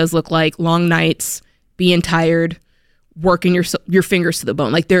difficulty does look like long nights, being tired, working your fingers to the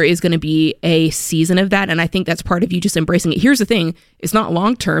bone. Like there is going to be a season of that. And I think that's part of you just embracing it. Here's the thing. It's not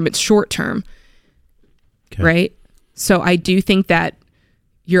long-term, it's short-term. Okay. Right? So I do think that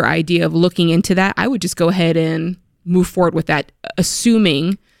your idea of looking into that, I would just go ahead and move forward with that,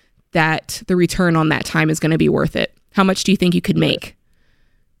 assuming that the return on that time is going to be worth it. How much do you think you could make?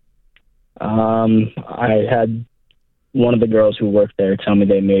 I had one of the girls who worked there tell me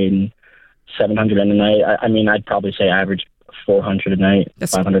they made $700 a night. I mean, I'd probably say average $400 a night,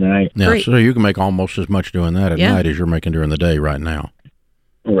 $500 a night. Yeah, so you can make almost as much doing that at night as you're making during the day right now.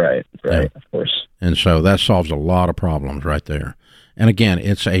 Right, of course. And so that solves a lot of problems right there. And again,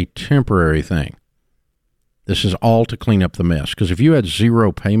 it's a temporary thing. This is all to clean up the mess. Because if you had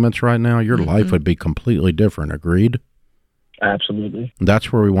zero payments right now, your life would be completely different. Agreed? Absolutely.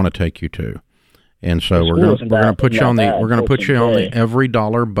 That's where we want to take you to. And so we're going to put you on the Every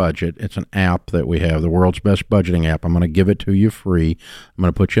Dollar budget. It's an app that we have, the world's best budgeting app. I'm going to give it to you free. I'm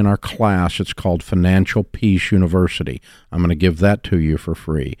going to put you in our class. It's called Financial Peace University. I'm going to give that to you for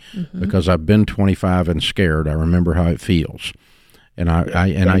free because I've been 25 and scared. I remember how it feels, and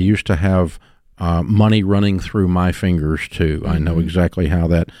I used to have money running through my fingers too. I know exactly how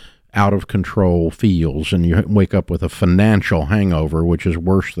that out of control feels, and you wake up with a financial hangover, which is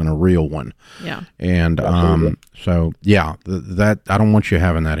worse than a real one. Yeah. And that I don't want you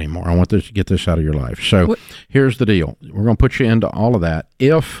having that anymore. I want to get this out of your life. So here's the deal. We're going to put you into all of that.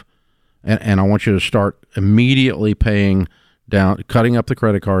 And I want you to start immediately paying down, cutting up the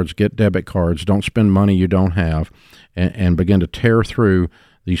credit cards, get debit cards, don't spend money you don't have, and begin to tear through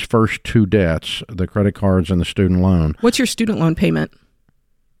these first two debts, the credit cards and the student loan. What's your student loan payment?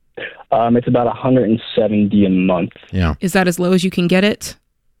 It's about $170 a month. Yeah. Is that as low as you can get it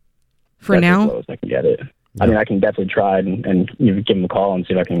for now? As low as I can get it. Yeah. I mean, I can definitely try and give them a call and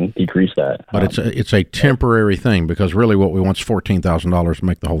see if I can decrease that. But it's a temporary thing because really what we want is $14,000 to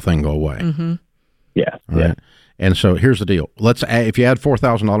make the whole thing go away. Mm-hmm. Yeah. All right. And so here's the deal. If you add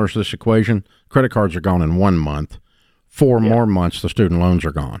 $4,000 to this equation, credit cards are gone in 1 month. 4 more months, the student loans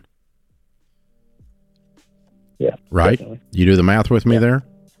are gone. Yeah. Right? Definitely. You do the math with me there?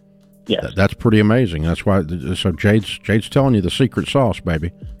 Yeah. That's pretty amazing. That's why. So Jade's telling you the secret sauce,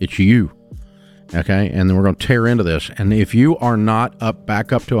 baby. It's you. Okay? And then we're going to tear into this. And if you are not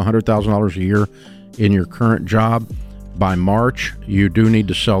back up to $100,000 a year in your current job, by March, you do need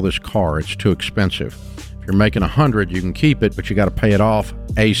to sell this car. It's too expensive. If you're making $100,000, you can keep it, but you got to pay it off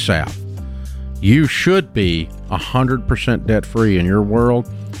ASAP. You should be 100% debt-free in your world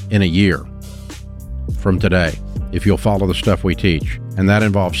in a year from today if you'll follow the stuff we teach. And that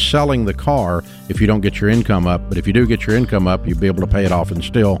involves selling the car if you don't get your income up. But if you do get your income up, you'll be able to pay it off and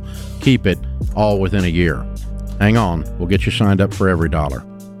still keep it all within a year. Hang on. We'll get you signed up for Every Dollar.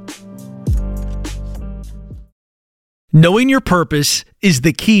 Knowing your purpose is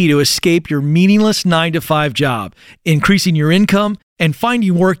the key to escape your meaningless 9-to-5 job, increasing your income, and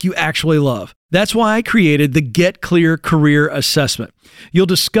finding work you actually love. That's why I created the Get Clear Career Assessment. You'll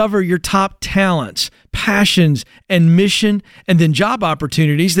discover your top talents, passions, and mission, and then job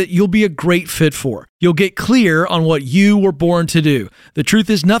opportunities that you'll be a great fit for. You'll get clear on what you were born to do. The truth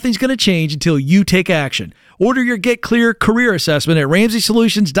is, nothing's going to change until you take action. Order your Get Clear Career Assessment at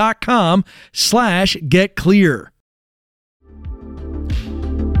RamseySolutions.com/getclear.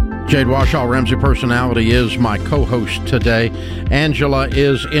 Jade Warshaw, Ramsey Personality, is my co-host today. Angela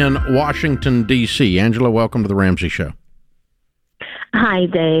is in Washington, D.C. Angela, welcome to the Ramsey Show. Hi,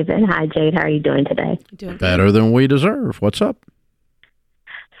 Dave, and hi, Jade. How are you doing today? Doing better than we deserve. What's up?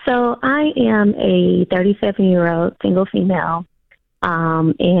 So I am a 37-year-old single female,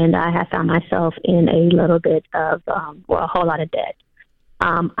 and I have found myself in a little bit of, a whole lot of debt.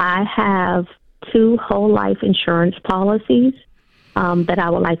 I have 2 whole life insurance policies that I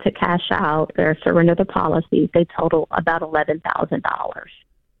would like to cash out or surrender the policies. They total about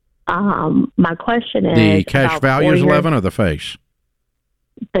 $11,000. My question is, the cash value is 11 or the face?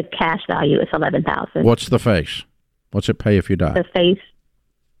 The cash value is $11,000. What's the face? What's it pay if you die? The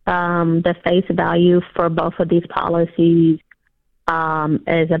face value for both of these policies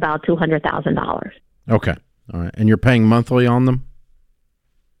is about $200,000. Okay, all right, and you're paying monthly on them?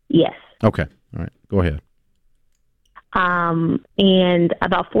 Yes. Okay, all right, go ahead. And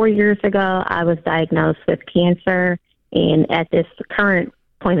about 4 years ago, I was diagnosed with cancer, and at this current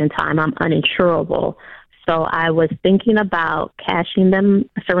point in time, I'm uninsurable. So I was thinking about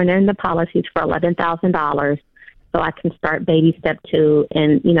surrendering the policies for $11,000 so I can start baby step 2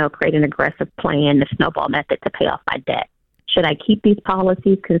 and, create an aggressive plan, the snowball method, to pay off my debt. Should I keep these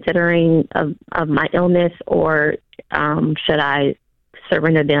policies considering of my illness, or should I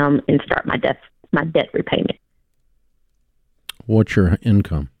surrender them and start my debt repayment? What's your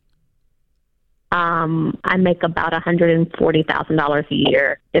income? I make about $140,000 a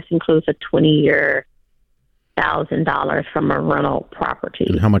year. This includes a 20-year $1,000 from a rental property.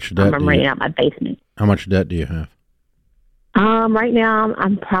 And how much debt? I'm renting out my basement. How much debt do you have? Right now,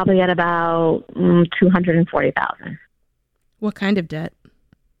 I'm probably at about $240,000. What kind of debt?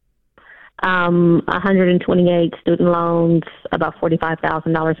 128 student loans, about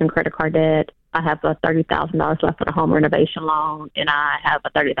 $45,000 in credit card debt. I have $30,000 left on a home renovation loan, and I have a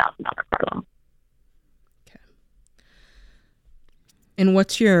 $30,000 car loan. Okay. And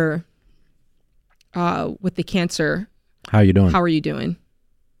what's your with the cancer? How you doing? How are you doing?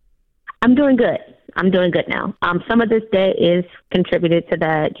 I'm doing good. I'm doing good now. Some of this debt is contributed to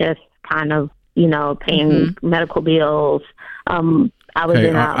that, just kind of, paying medical bills. I was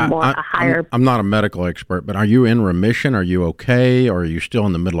in a higher. I'm not a medical expert, but are you in remission? Are you okay? Or are you still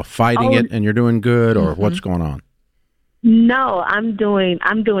in the middle of fighting it and you're doing good? Or what's going on? No, I'm doing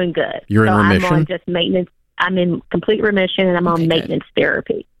good. You're in remission? I'm on just maintenance. I'm in complete remission, and I'm on maintenance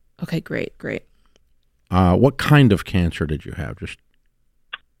therapy. Okay, great. What kind of cancer did you have?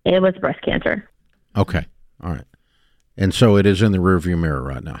 It was breast cancer. Okay, all right. And so it is in the rearview mirror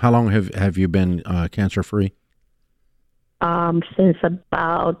right now. How long have you been cancer-free? Since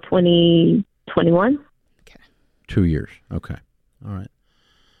about 2021. Okay. 2 years. Okay. All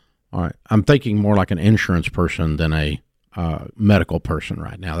right. I'm thinking more like an insurance person than a medical person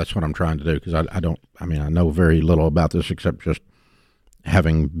right now. That's what I'm trying to do, because I know very little about this except just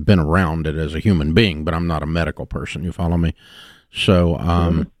having been around it as a human being, but I'm not a medical person. You follow me?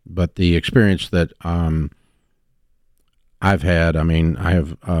 So, but the experience that I've had, I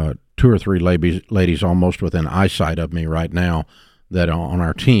have 2 or 3 ladies almost within eyesight of me right now that are on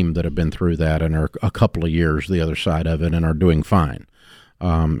our team that have been through that and are a couple of years the other side of it and are doing fine.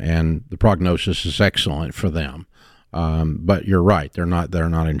 And the prognosis is excellent for them. But you're right, they're not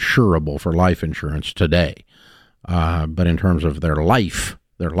insurable for life insurance today. But in terms of their life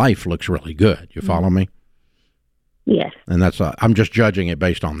looks really good. You follow me? Yes. And that's I'm just judging it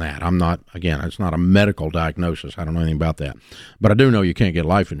based on that. I'm not, again, it's not a medical diagnosis. I don't know anything about that. But I do know you can't get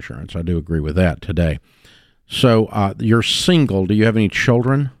life insurance. I do agree with that today. So you're single. Do you have any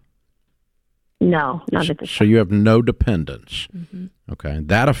children? No, not at this time. So you have no dependents. Okay,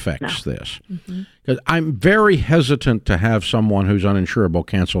 that affects this. Because I'm very hesitant to have someone who's uninsurable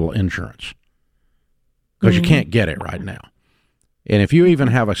cancel insurance, because you can't get it right now. And if you even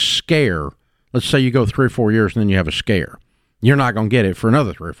have a scare, let's say you go 3 or 4 years and then you have a scare, you're not going to get it for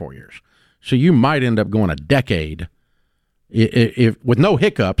another 3 or 4 years. So you might end up going a decade. If with no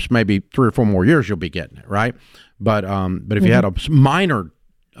hiccups, maybe 3 or 4 more years you'll be getting it, right? But if you had a minor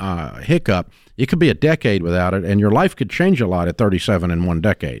hiccup, it could be a decade without it, and your life could change a lot at 37 in 1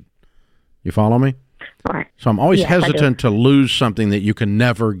 decade. You follow me? All right. So I'm always hesitant to lose something that you can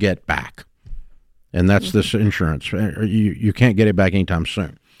never get back, and that's this insurance. You can't get it back anytime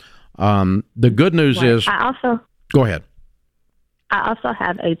soon. The good news is... Go ahead. I also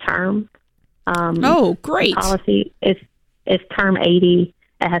have a term... great. Policy. It's term 80.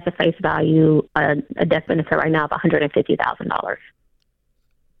 It has a face value, a death benefit right now of $150,000.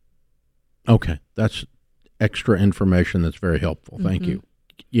 Okay, that's extra information that's very helpful. Thank you.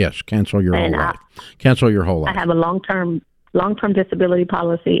 Yes, cancel your whole life. Cancel your whole life. I have a long-term disability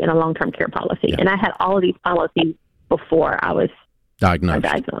policy and a long-term care policy, and I had all of these policies before I was diagnosed.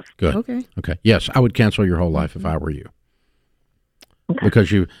 Good. Okay. Yes, I would cancel your whole life if I were you. Okay. Because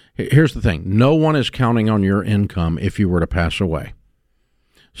here's the thing: no one is counting on your income if you were to pass away.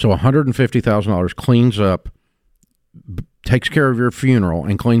 So $150,000 cleans up, takes care of your funeral,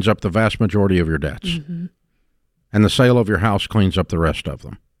 and cleans up the vast majority of your debts. And the sale of your house cleans up the rest of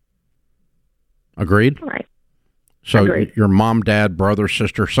them. Agreed? Right. So Agreed. Your mom, dad, brother,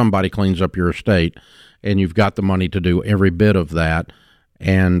 sister, somebody cleans up your estate, and you've got the money to do every bit of that.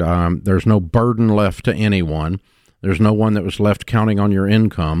 And there's no burden left to anyone. There's no one that was left counting on your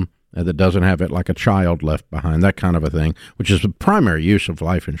income that doesn't have it, like a child left behind, that kind of a thing, which is the primary use of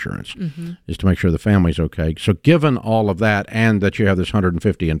life insurance, is to make sure the family's okay. So given all of that, and that you have this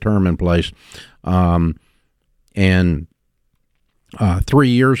 150 in term in place, and 3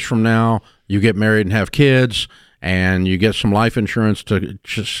 years from now, you get married and have kids, and you get some life insurance to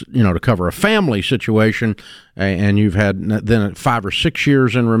just, to cover a family situation, and you've had then 5 or 6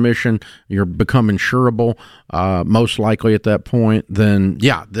 years in remission, you're become insurable, most likely at that point, then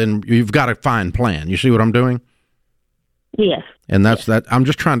you've got a fine plan. You see what I'm doing? Yes. And that's that. I'm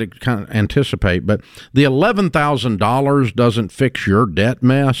just trying to kind of anticipate, but the $11,000 doesn't fix your debt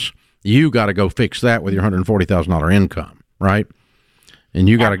mess. You got to go fix that with your $140,000 income, right? And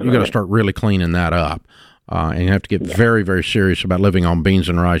you got to start really cleaning that up. And you have to get very, very serious about living on beans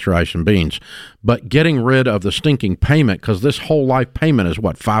and rice and beans. But getting rid of the stinking payment, because this whole life payment is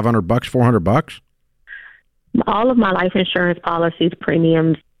what, $500, $400? All of my life insurance policies,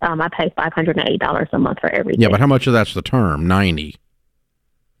 premiums, I pay $508 a month for everything. Yeah, but how much of that's the term? 90.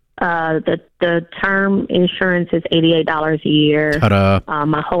 The term insurance is $88 a year. Ta-da.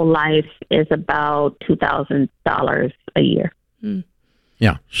 My whole life is about $2,000 a year.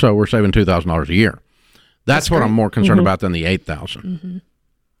 Yeah, so we're saving $2,000 a year. That's what I'm more concerned about than the $8,000.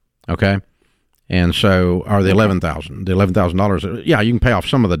 Okay, and so are the $11,000? The $11,000. Yeah, you can pay off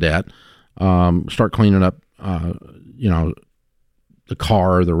some of the debt. Start cleaning up. The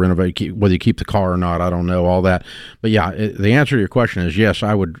car, the renovate, whether you keep the car or not, I don't know all that. But yeah, the answer to your question is yes.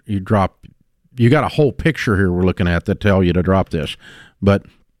 I would. You drop you got a whole picture here we're looking at that tell you to drop this. But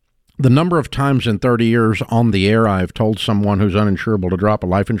the number of times in 30 years on the air I've told someone who's uninsurable to drop a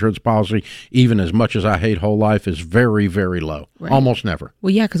life insurance policy, even as much as I hate whole life, is very, very low. Right. Almost never.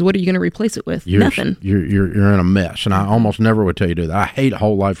 Well, yeah, because what are you going to replace it with? Nothing. You're in a mess, and I almost never would tell you to do that. I hate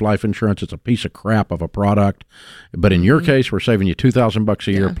whole life insurance. It's a piece of crap of a product. But in your case, we're saving you $2,000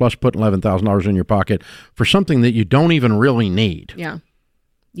 a year plus putting $11,000 in your pocket for something that you don't even really need. Yeah.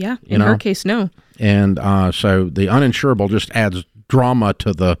 Yeah. In her case, no. And so the uninsurable just adds drama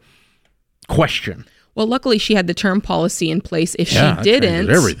to the question. Well, luckily she had the term policy in place. If she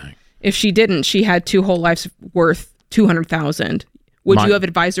didn't, she had 2 whole lives worth $200,000. Would you have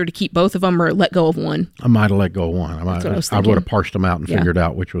advised her to keep both of them or let go of one? I might have let go of one. I would have parsed them out and figured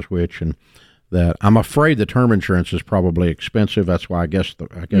out which was which, and that I'm afraid the term insurance is probably expensive. That's why I guessed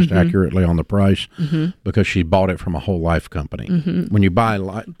accurately on the price, because she bought it from a whole life company. When you buy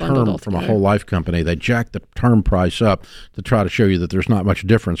term from a whole life company, they jack the term price up to try to show you that there's not much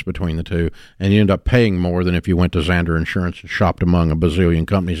difference between the two, and you end up paying more than if you went to Zander Insurance and shopped among a bazillion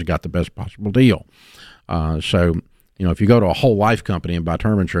companies and got the best possible deal. So, if you go to a whole life company and buy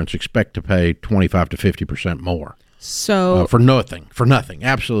term insurance, expect to pay 25 to 50% more. So for nothing,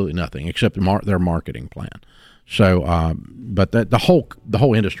 absolutely nothing, except their marketing plan. So, but the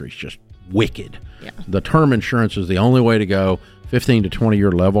whole industry is just wicked. Yeah. The term insurance is the only way to go. 15 to 20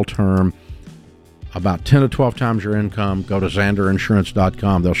 year level term, about 10 to 12 times your income. Go to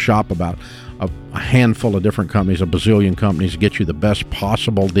ZanderInsurance.com. They'll shop about a handful of different companies, a bazillion companies, to get you the best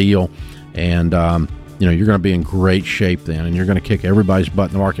possible deal, and you're going to be in great shape then, and you're going to kick everybody's butt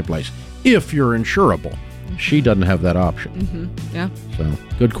in the marketplace if you're insurable. She doesn't have that option. Yeah. So,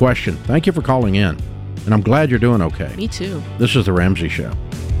 good question. Thank you for calling in. And I'm glad you're doing okay. Me too. This is The Ramsey Show.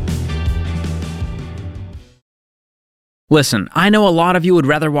 Listen, I know a lot of you would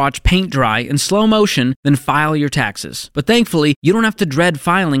rather watch paint dry in slow motion than file your taxes. But thankfully, you don't have to dread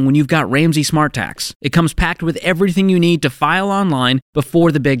filing when you've got Ramsey Smart Tax. It comes packed with everything you need to file online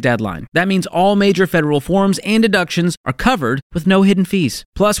before the big deadline. That means all major federal forms and deductions are covered with no hidden fees.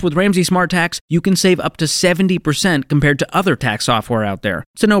 Plus, with Ramsey Smart Tax, you can save up to 70% compared to other tax software out there.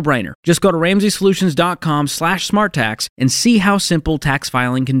 It's a no-brainer. Just go to RamseySolutions.com/SmartTax and see how simple tax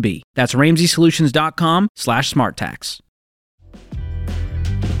filing can be. That's RamseySolutions.com/SmartTax.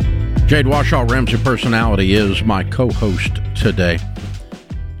 Jade Washaw, Ramsey Personality, is my co-host today.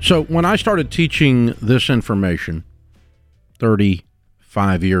 So when I started teaching this information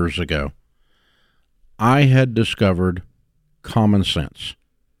 35 years ago, I had discovered common sense,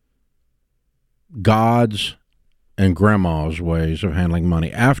 God's and Grandma's ways of handling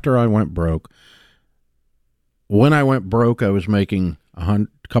money. After I went broke, when I went broke, I was making a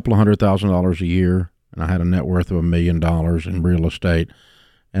couple of $100,000 a year, and I had a net worth of $1 million in real estate.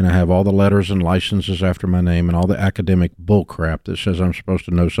 And I have all the letters and licenses after my name and all the academic bullcrap that says I'm supposed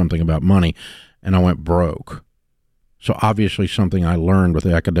to know something about money, and I went broke. So obviously something I learned with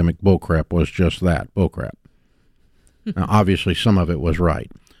the academic bullcrap was just that, bullcrap. Now, obviously some of it was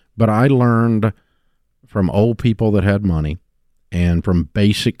right. But I learned from old people that had money and from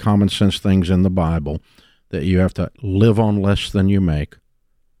basic common sense things in the Bible that you have to live on less than you make.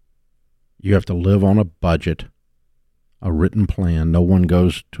 You have to live on a budget, a written plan. No one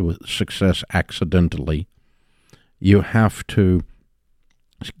goes to success accidentally. You have to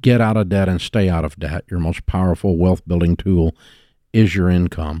get out of debt and stay out of debt. Your most powerful wealth building tool is your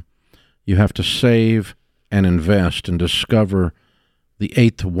income. You have to save and invest and discover the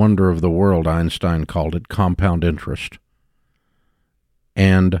eighth wonder of the world, Einstein called it, compound interest.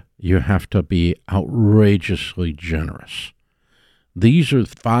 And you have to be outrageously generous. These are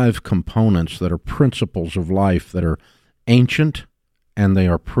 5 components that are principles of life that are ancient, and they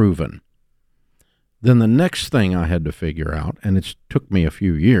are proven. Then the next thing I had to figure out, and it took me a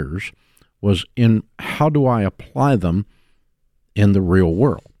few years, was in how do I apply them in the real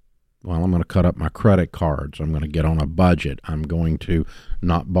world? Well, I'm going to cut up my credit cards. I'm going to get on a budget. I'm going to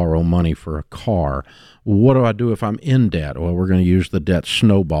not borrow money for a car. What do I do if I'm in debt? Well, we're going to use the debt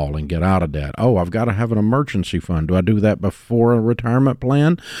snowball and get out of debt. Oh, I've got to have an emergency fund. Do I do that before a retirement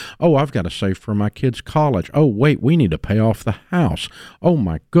plan? Oh, I've got to save for my kids' college. Oh, wait, we need to pay off the house. Oh,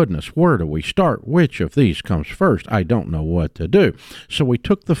 my goodness, where do we start? Which of these comes first? I don't know what to do. So we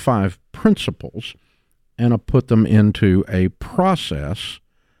took the 5 principles and I put them into a process,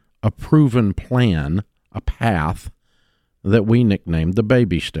 a proven plan, a path that we nicknamed the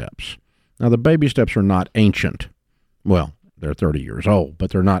baby steps. Now, the baby steps are not ancient. Well, they're 30 years old,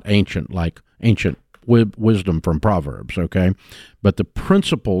 but they're not ancient like ancient wisdom from Proverbs, okay? But the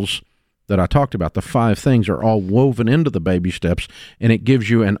principles that I talked about, the 5 things, are all woven into the baby steps, and it gives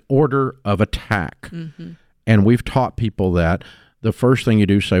you an order of attack. Mm-hmm. And we've taught people that the first thing you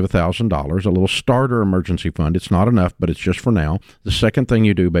do, save $1,000, a little starter emergency fund. It's not enough, but it's just for now. The second thing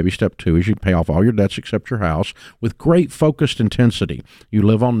you do, baby step 2, is you pay off all your debts except your house with great focused intensity. You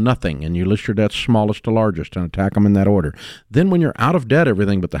live on nothing, and you list your debts smallest to largest and attack them in that order. Then when you're out of debt,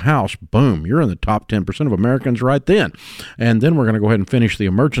 everything but the house, boom, you're in the top 10% of Americans right then. And then we're going to go ahead and finish the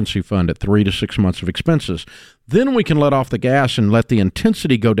emergency fund at 3 to 6 months of expenses. Then we can let off the gas and let the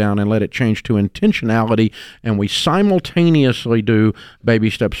intensity go down and let it change to intentionality, and we simultaneously do baby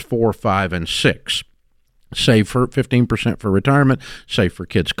steps 4, 5, and 6. Save for 15% for retirement, save for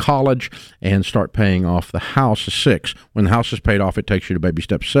kids' college, and start paying off the house at 6. When the house is paid off, it takes you to baby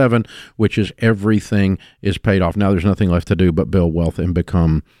step 7, which is everything is paid off. Now there's nothing left to do but build wealth and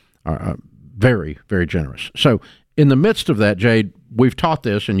become very, very generous. So in the midst of that, Jade, we've taught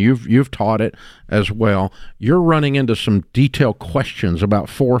this, and you've taught it as well. You're running into some detailed questions about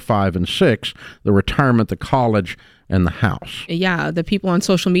 4, 5, and 6, the retirement, the college, and the house. Yeah, the people on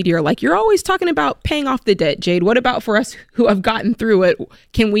social media are like, you're always talking about paying off the debt, Jade. What about for us who have gotten through it?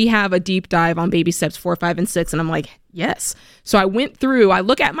 Can we have a deep dive on baby steps 4, 5, and 6? And I'm like, yes. So I went through, I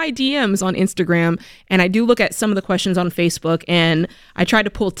look at my DMs on Instagram, and I do look at some of the questions on Facebook, and I try to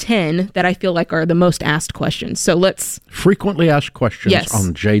pull 10 that I feel like are the most asked questions. So let's... Frequently asked questions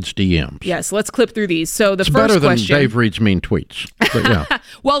on Jade's DMs. Yes, let's clip through these. So the it's first better than question... Dave reads mean tweets. But yeah.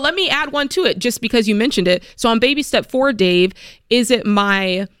 Well, let me add one to it just because you mentioned it. So on baby step 4, Dave, is it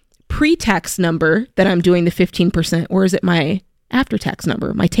my pre-tax number that I'm doing the 15%, or is it my after-tax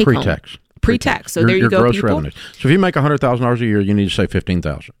number, my take-home? Pre-tax. So there you go, gross people. Revenues. So if you make $100,000 a year, you need to save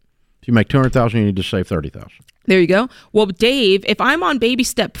 $15,000. If you make $200,000, you need to save $30,000. There you go. Well, Dave, if I'm on baby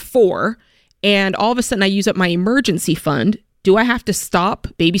step 4 and all of a sudden I use up my emergency fund, do I have to stop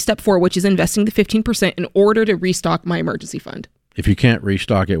baby step 4, which is investing the 15%, in order to restock my emergency fund? If you can't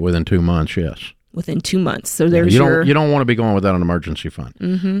restock it within 2 months, yes. Within 2 months. So there's you don't want to be going without an emergency fund.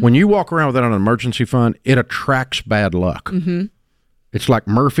 Mm-hmm. When you walk around without an emergency fund, it attracts bad luck. Mm-hmm. It's like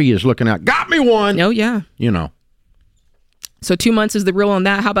Murphy is looking out, got me one. Oh, yeah. You know. So 2 months is the rule on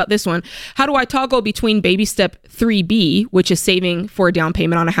that. How about this one? How do I toggle between baby step 3B, which is saving for a down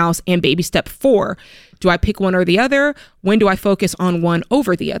payment on a house, and baby step 4? Do I pick one or the other? When do I focus on one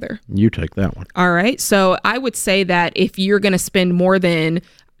over the other? You take that one. All right. So I would say that if you're going to spend more than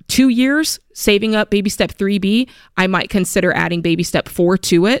 2 years saving up baby step 3B, I might consider adding baby step 4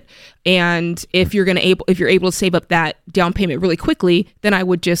 to it. And if you're able to save up that down payment really quickly, then I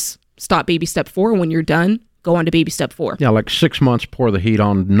would just stop baby step 4. When you're done, go on to baby step 4. Yeah, like 6 months, pour the heat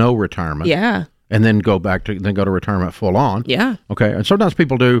on, no retirement. Yeah. And then go to retirement full on. Yeah. Okay. And sometimes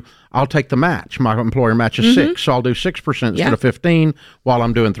people do, I'll take the match. My employer matches 6, so I'll do 6% instead of 15 while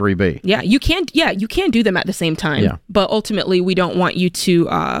I'm doing 3B. Yeah, you can do them at the same time. Yeah. But ultimately, we don't want you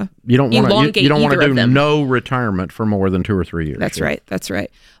to you don't want to do them. No retirement for more than 2 or 3 years. That's right. That's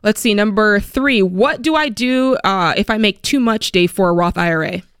right. Let's see. Number 3. What do I do if I make too much, Dave, for a Roth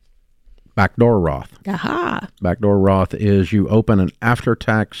IRA? Backdoor Roth. Aha. Backdoor Roth is you open an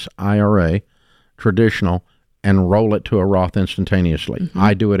after-tax IRA, traditional, and roll it to a Roth instantaneously. Mm-hmm.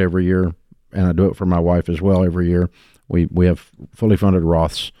 I do it every year, and I do it for my wife as well every year. We have fully funded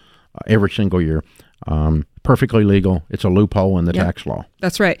Roths every single year. Perfectly legal. It's a loophole in the tax law.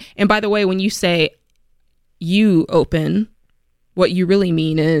 That's right. And by the way, when you say you open, what you really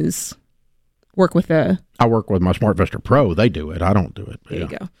mean is work with I work with my SmartVestor Pro. They do it. I don't do it. There you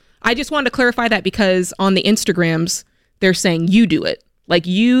go. I just wanted to clarify that because on the Instagrams, they're saying you do it. Like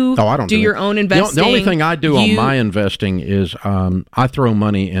you do your own investing. The only thing I do on my investing is I throw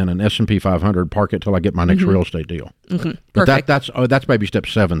money in an S&P 500, park it till I get my next real estate deal. Mm-hmm. But that's baby step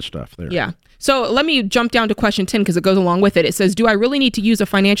 7 stuff there. Yeah. So let me jump down to question 10 because it goes along with it. It says, do I really need to use a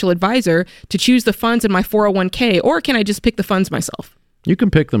financial advisor to choose the funds in my 401k, or can I just pick the funds myself? You can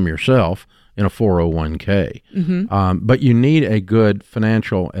pick them yourself in a 401k. Mm-hmm. But you need a good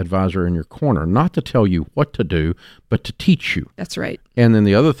financial advisor in your corner, not to tell you what to do, but to teach you. That's right. And then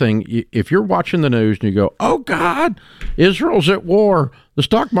the other thing, if you're watching the news and you go, oh God, Israel's at war, the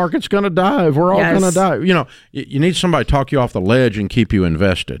stock market's going to dive, we're all going to die. You know, you need somebody to talk you off the ledge and keep you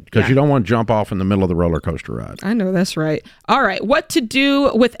invested because you don't want to jump off in the middle of the roller coaster ride. I know, that's right. All right. What to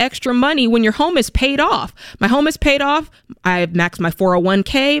do with extra money when your home is paid off? My home is paid off. I've maxed my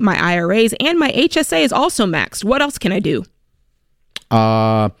 401k, my IRAs, and my HSA is also maxed. What else can I do?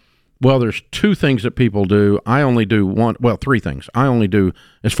 Well, there's 2 things that people do. I only do 3 things. I only do,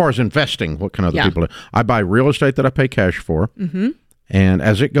 as far as investing, what can other people do? I buy real estate that I pay cash for, And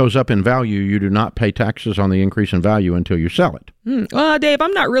as it goes up in value, you do not pay taxes on the increase in value until you sell it. Well, Dave,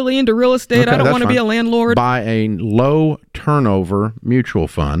 I'm not really into real estate. Okay, I don't want to be a landlord. Buy a low turnover mutual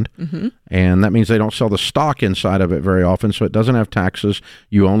fund, and that means they don't sell the stock inside of it very often, so it doesn't have taxes.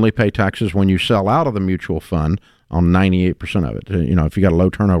 You only pay taxes when you sell out of the mutual fund on 98% of it. You know, if you got a low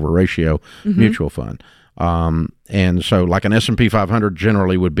turnover ratio mutual fund. And so like an S&P 500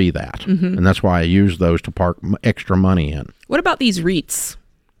 generally would be that. And that's why I use those to park extra money in. What about these REITs?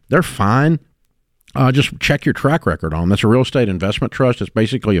 They're fine. Just check your track record on them. That's a real estate investment trust. It's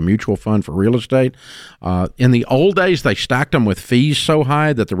basically a mutual fund for real estate. In the old days, they stacked them with fees so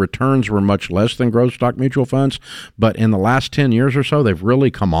high that the returns were much less than growth stock mutual funds. But in the last 10 years or so, they've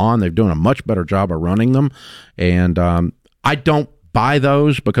really come on. They've done a much better job of running them. And I don't buy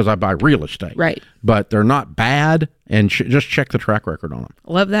those because I buy real estate. Right. But they're not bad, and just check the track record on them.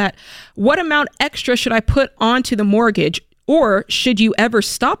 Love that. What amount extra should I put onto the mortgage, or should you ever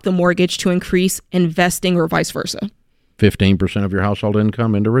stop the mortgage to increase investing or vice versa? 15% of your household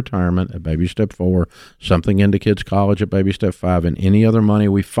income into retirement at baby step 4, something into kids' college at baby step 5, and any other money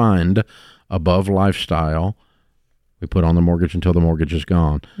we find above lifestyle we put on the mortgage until the mortgage is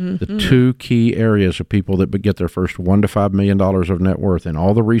gone. The two key areas of people that get their first $1 to $5 million of net worth, and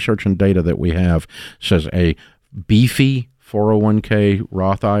all the research and data that we have says a beefy 401k,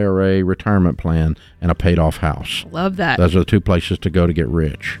 Roth IRA, retirement plan, and a paid-off house. Love that. Those are the two places to go to get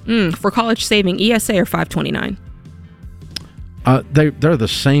rich. For college saving, ESA or 529? They're the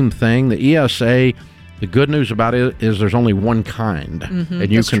same thing. The ESA, the good news about it is there's only one kind,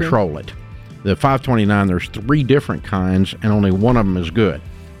 and you control it. The 529, there's 3 different kinds, and only one of them is good.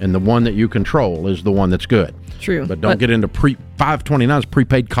 And the one that you control is the one that's good. True. But don't get into 529 is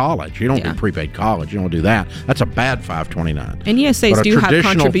prepaid college. You don't do prepaid college. You don't do that. That's a bad 529. And ESAs do have contribution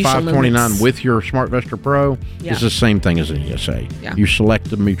limits. Traditional 529 with your SmartVestor Pro is the same thing as an ESA. Yeah. You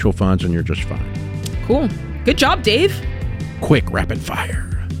select the mutual funds, and you're just fine. Cool. Good job, Dave. Quick, rapid fire.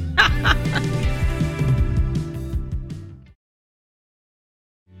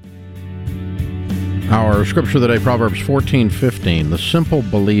 Our scripture of the day, Proverbs 14:15. The simple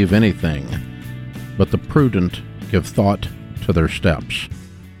believe anything, but the prudent give thought to their steps.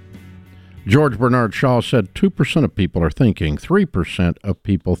 George Bernard Shaw said 2% of people are thinking, 3% of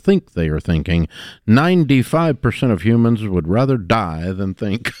people think they are thinking, 95% of humans would rather die than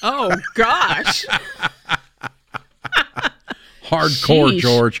think. Oh, gosh. Hardcore, Sheesh.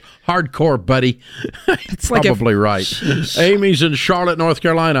 George. Hardcore, buddy. It's probably right. Sheesh. Amy's in Charlotte, North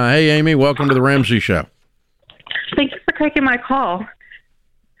Carolina. Hey, Amy, welcome to the Ramsey Show. Thank you for taking my call.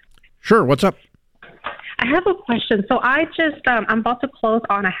 Sure, what's up? I have a question. So I just, I'm about to close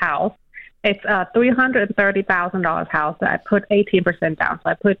on a house. It's a $330,000 house that I put 18% down. So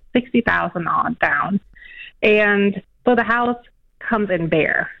I put $60,000 down. And so the house comes in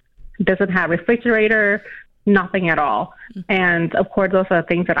bare. It doesn't have refrigerator, nothing at all. And of course, those are the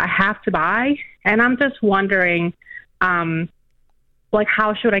things that I have to buy. And I'm just wondering, like,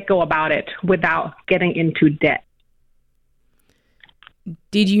 how should I go about it without getting into debt?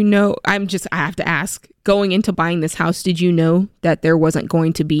 Did you know, I have to ask, going into buying this house, did you know that there wasn't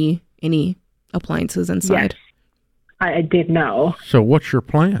going to be any appliances inside? Yes, I did know. So what's your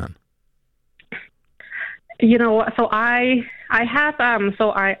plan? You know, so I have,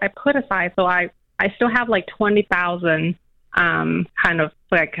 so I put aside, so I still have like 20,000, kind of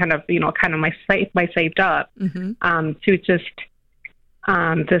my saved up, to just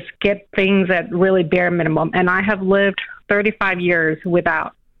get things at really bare minimum. And I have lived 35 years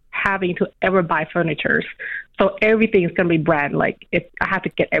without having to ever buy furniture. So everything's going to be brand. Like, I have to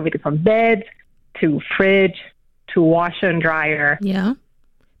get everything from beds to fridge to washer and dryer. Yeah.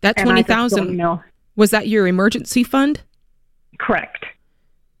 That 20,000, was that your emergency fund? Correct.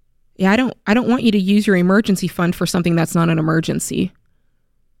 Yeah, I don't want you to use your emergency fund for something that's not an emergency.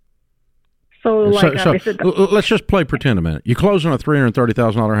 So let's just play pretend a minute. You close on a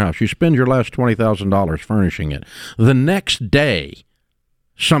 $330,000 house. You spend your last $20,000 furnishing it. The next day,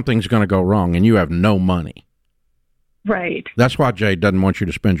 something's going to go wrong, and you have no money. Right. That's why Jay doesn't want you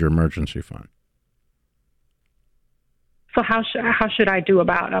to spend your emergency fund. So how should I do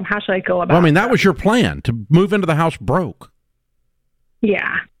about how should I go about? Well, I mean, that was your plan, to move into the house broke.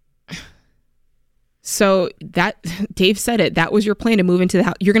 Yeah. So that Dave said it. That was your plan, to move into the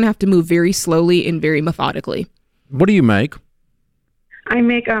house. You're going to have to move very slowly and very methodically. What do you make? I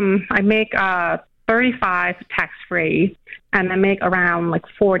make 35 tax free, and I make around like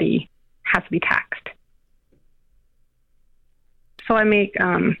 40 has to be taxed. So I make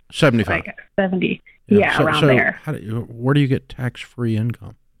 75, like 70. Yeah, around there. Where do you get tax free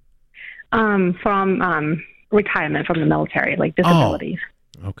income? From retirement from the military, like disabilities.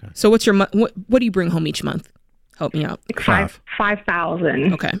 Oh, okay. So what's your what do you bring home each month? Help me out.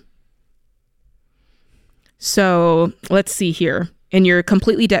 $5,000. Okay. So let's see here. And you're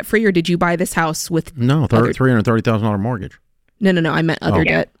completely debt free, or did you buy this house with $330,000 mortgage? No. I meant other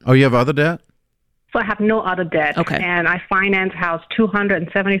debt. Oh, you have other debt? So I have no other debt. Okay. And I finance house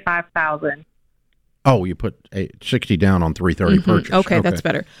 $275,000. Oh, you put 60 down on 330 purchase. Okay, that's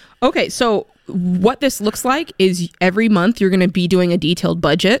better. Okay, so what this looks like is every month you're going to be doing a detailed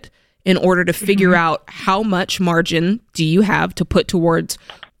budget in order to figure out how much margin do you have to put towards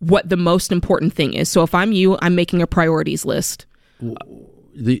what the most important thing is. So if I'm you, I'm making a priorities list.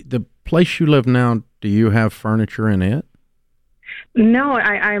 The place you live now, do you have furniture in it? No,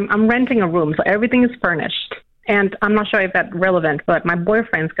 I'm renting a room, so everything is furnished. And I'm not sure if that's relevant, but my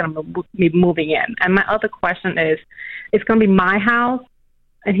boyfriend's going to be moving in. And my other question is, it's going to be my house,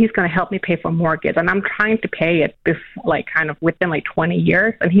 and he's going to help me pay for mortgage. And I'm trying to pay it within 20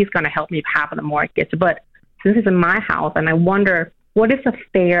 years, and he's going to help me pay for the mortgage. But since it's in my house, and I wonder what is a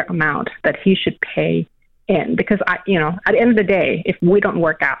fair amount that he should pay in? Because at the end of the day, if we don't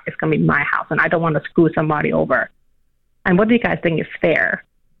work out, it's going to be my house, and I don't want to screw somebody over. And what do you guys think is fair?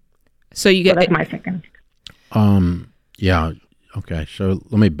 So you get that's my second. Yeah. Okay. So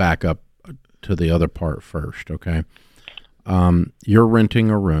let me back up to the other part first. Okay. You're renting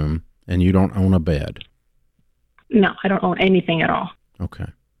a room and you don't own a bed. No, I don't own anything at all. Okay.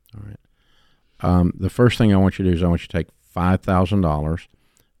 All right. The first thing I want you to do is I want you to take $5,000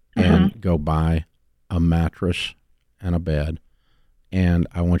 and go buy a mattress and a bed. And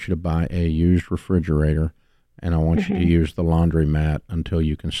I want you to buy a used refrigerator, and I want you to use the laundry mat until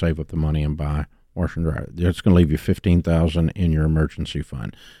you can save up the money and buy washer and dryer. It's going to leave you $15,000 in your emergency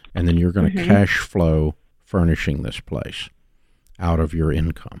fund, and then you're going to cash flow furnishing this place out of your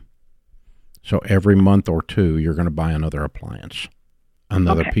income. So every month or two, you're going to buy another appliance,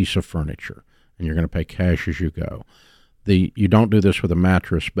 another piece of furniture, and you're going to pay cash as you go. You don't do this with a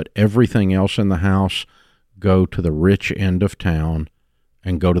mattress, but everything else in the house, go to the rich end of town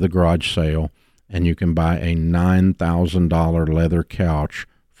and go to the garage sale, and you can buy a $9,000 leather couch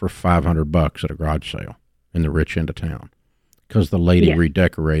for $500 at a garage sale in the rich end of town, because the lady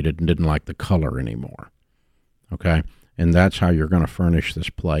redecorated and didn't like the color anymore. Okay. And that's how you're going to furnish this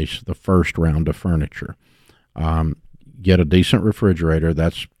place, the first round of furniture. Get a decent refrigerator.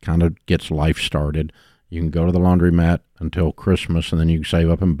 That's kind of gets life started. You can go to the laundromat until Christmas, and then you can save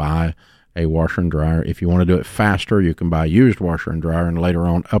up and buy a washer and dryer. If you want to do it faster, you can buy a used washer and dryer and later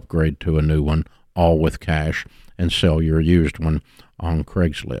on upgrade to a new one, all with cash, and sell your used one on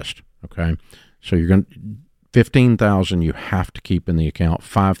Craigslist. Okay. So you're going to $15,000 you have to keep in the account,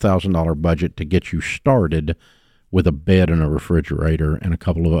 $5,000 budget to get you started with a bed and a refrigerator and a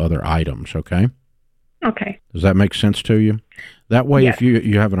couple of other items. Okay. Okay. Does that make sense to you? That way, if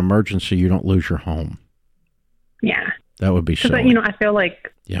you have an emergency, you don't lose your home. Yeah. That would be so. I feel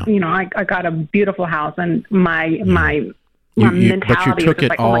like, I got a beautiful house, and my mentality but you took is it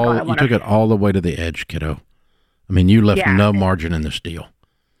like, all. oh my God, you took it all the way to the edge, kiddo. I mean, you left no margin in this deal.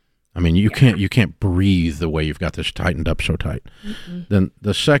 I mean, you can't breathe the way you've got this tightened up so tight. Then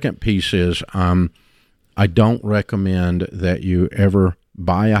the second piece is, I don't recommend that you ever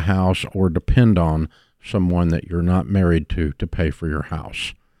buy a house or depend on someone that you're not married to pay for your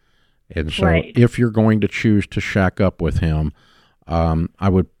house. And so if you're going to choose to shack up with him, I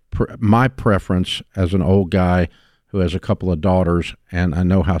would, my preference as an old guy who has a couple of daughters, and I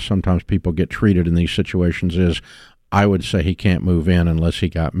know how sometimes people get treated in these situations, is I would say he can't move in unless he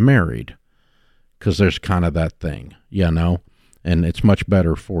got married, because there's kind of that thing, and it's much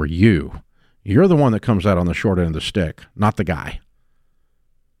better for you. You're the one that comes out on the short end of the stick, not the guy.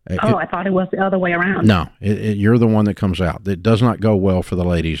 I thought it was the other way around. No, you're the one that comes out. It does not go well for the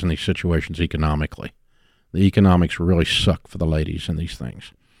ladies in these situations economically. The economics really suck for the ladies in these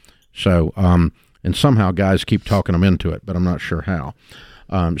things. So, and somehow guys keep talking them into it, but I'm not sure how.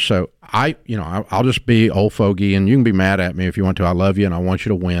 So I'll just be old fogey, and you can be mad at me if you want to. I love you and I want you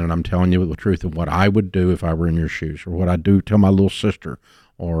to win, and I'm telling you the truth of what I would do if I were in your shoes, or what I do tell my little sister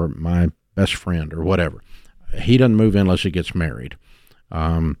or my best friend or whatever. He doesn't move in unless he gets married.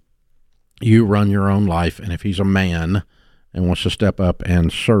 You run your own life, and if he's a man and wants to step up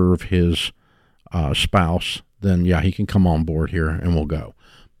and serve his spouse, then he can come on board here and we'll go.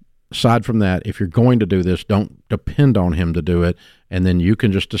 Aside from that, if you're going to do this, don't depend on him to do it, and then you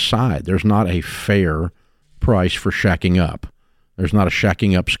can just decide. There's not a fair price for shacking up. There's not a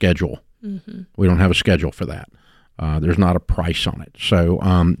shacking up schedule. We don't have a schedule for that. There's not a price on it.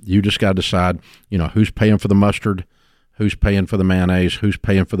 So you just got to decide, who's paying for the mustard, who's paying for the mayonnaise, who's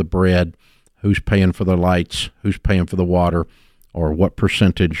paying for the bread, who's paying for the lights, who's paying for the water, or what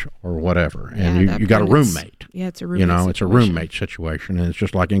percentage or whatever. And you got a roommate. Yeah, it's a roommate situation. It's a roommate situation. And it's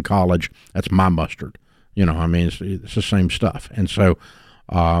just like in college, that's my mustard. It's the same stuff. And so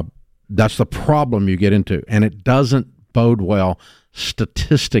that's the problem you get into. And it doesn't bode well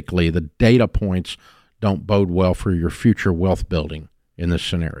statistically. The data points don't bode well for your future wealth building in this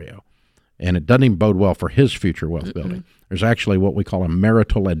scenario. And it doesn't even bode well for his future wealth building. There's actually what we call a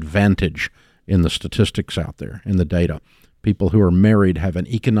marital advantage in the statistics out there, in the data. People who are married have an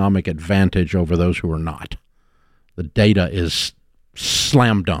economic advantage over those who are not. The data is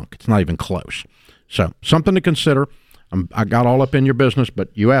slam dunk. It's not even close. So something to consider. I got all up in your business, but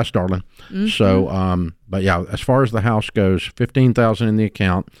you asked, darling. So, but yeah, as far as the house goes, $15,000 in the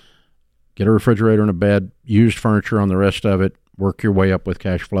account. Get a refrigerator and a bed. Used furniture on the rest of it. Work your way up with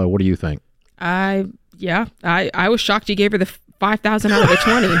cash flow. What do you think? I was shocked you gave her the $5,000 out of the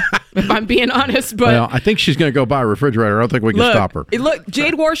 20, if I'm being honest. But I think she's going to go buy a refrigerator. I don't think we can stop her. Look,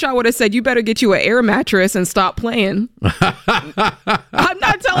 Jade Warshaw would have said, you better get you an air mattress and stop playing. I'm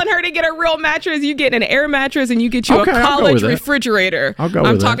not telling her to get a real mattress. You get an air mattress and you get you a college refrigerator.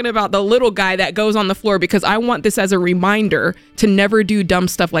 I'm talking about the little guy that goes on the floor, because I want this as a reminder to never do dumb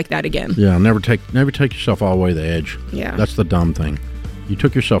stuff like that again. Yeah, never take yourself all the way to the edge. Yeah. That's the dumb thing. You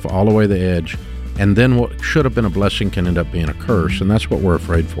took yourself all the way to the edge. And then what should have been a blessing can end up being a curse, and that's what we're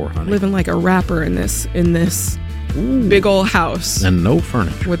afraid for, honey. Living like a rapper in this big old house. And no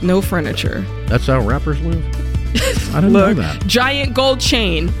furniture. With no furniture. That's how rappers live? I didn't know that. Giant gold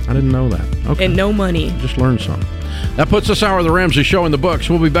chain. I didn't know that. Okay. And no money. Just learned something. That puts this hour of The Ramsey Show in the books.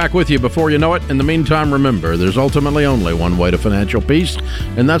 We'll be back with you before you know it. In the meantime, remember, there's ultimately only one way to financial peace,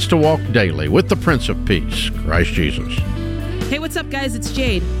 and that's to walk daily with the Prince of Peace, Christ Jesus. Hey, what's up, guys? It's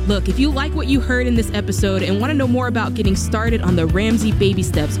Jade. Look, if you like what you heard in this episode and want to know more about getting started on the Ramsey baby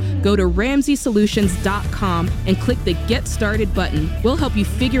steps, go to RamseySolutions.com and click the Get Started button. We'll help you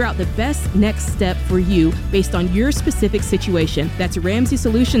figure out the best next step for you based on your specific situation. That's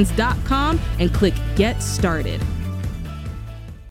RamseySolutions.com and click Get Started.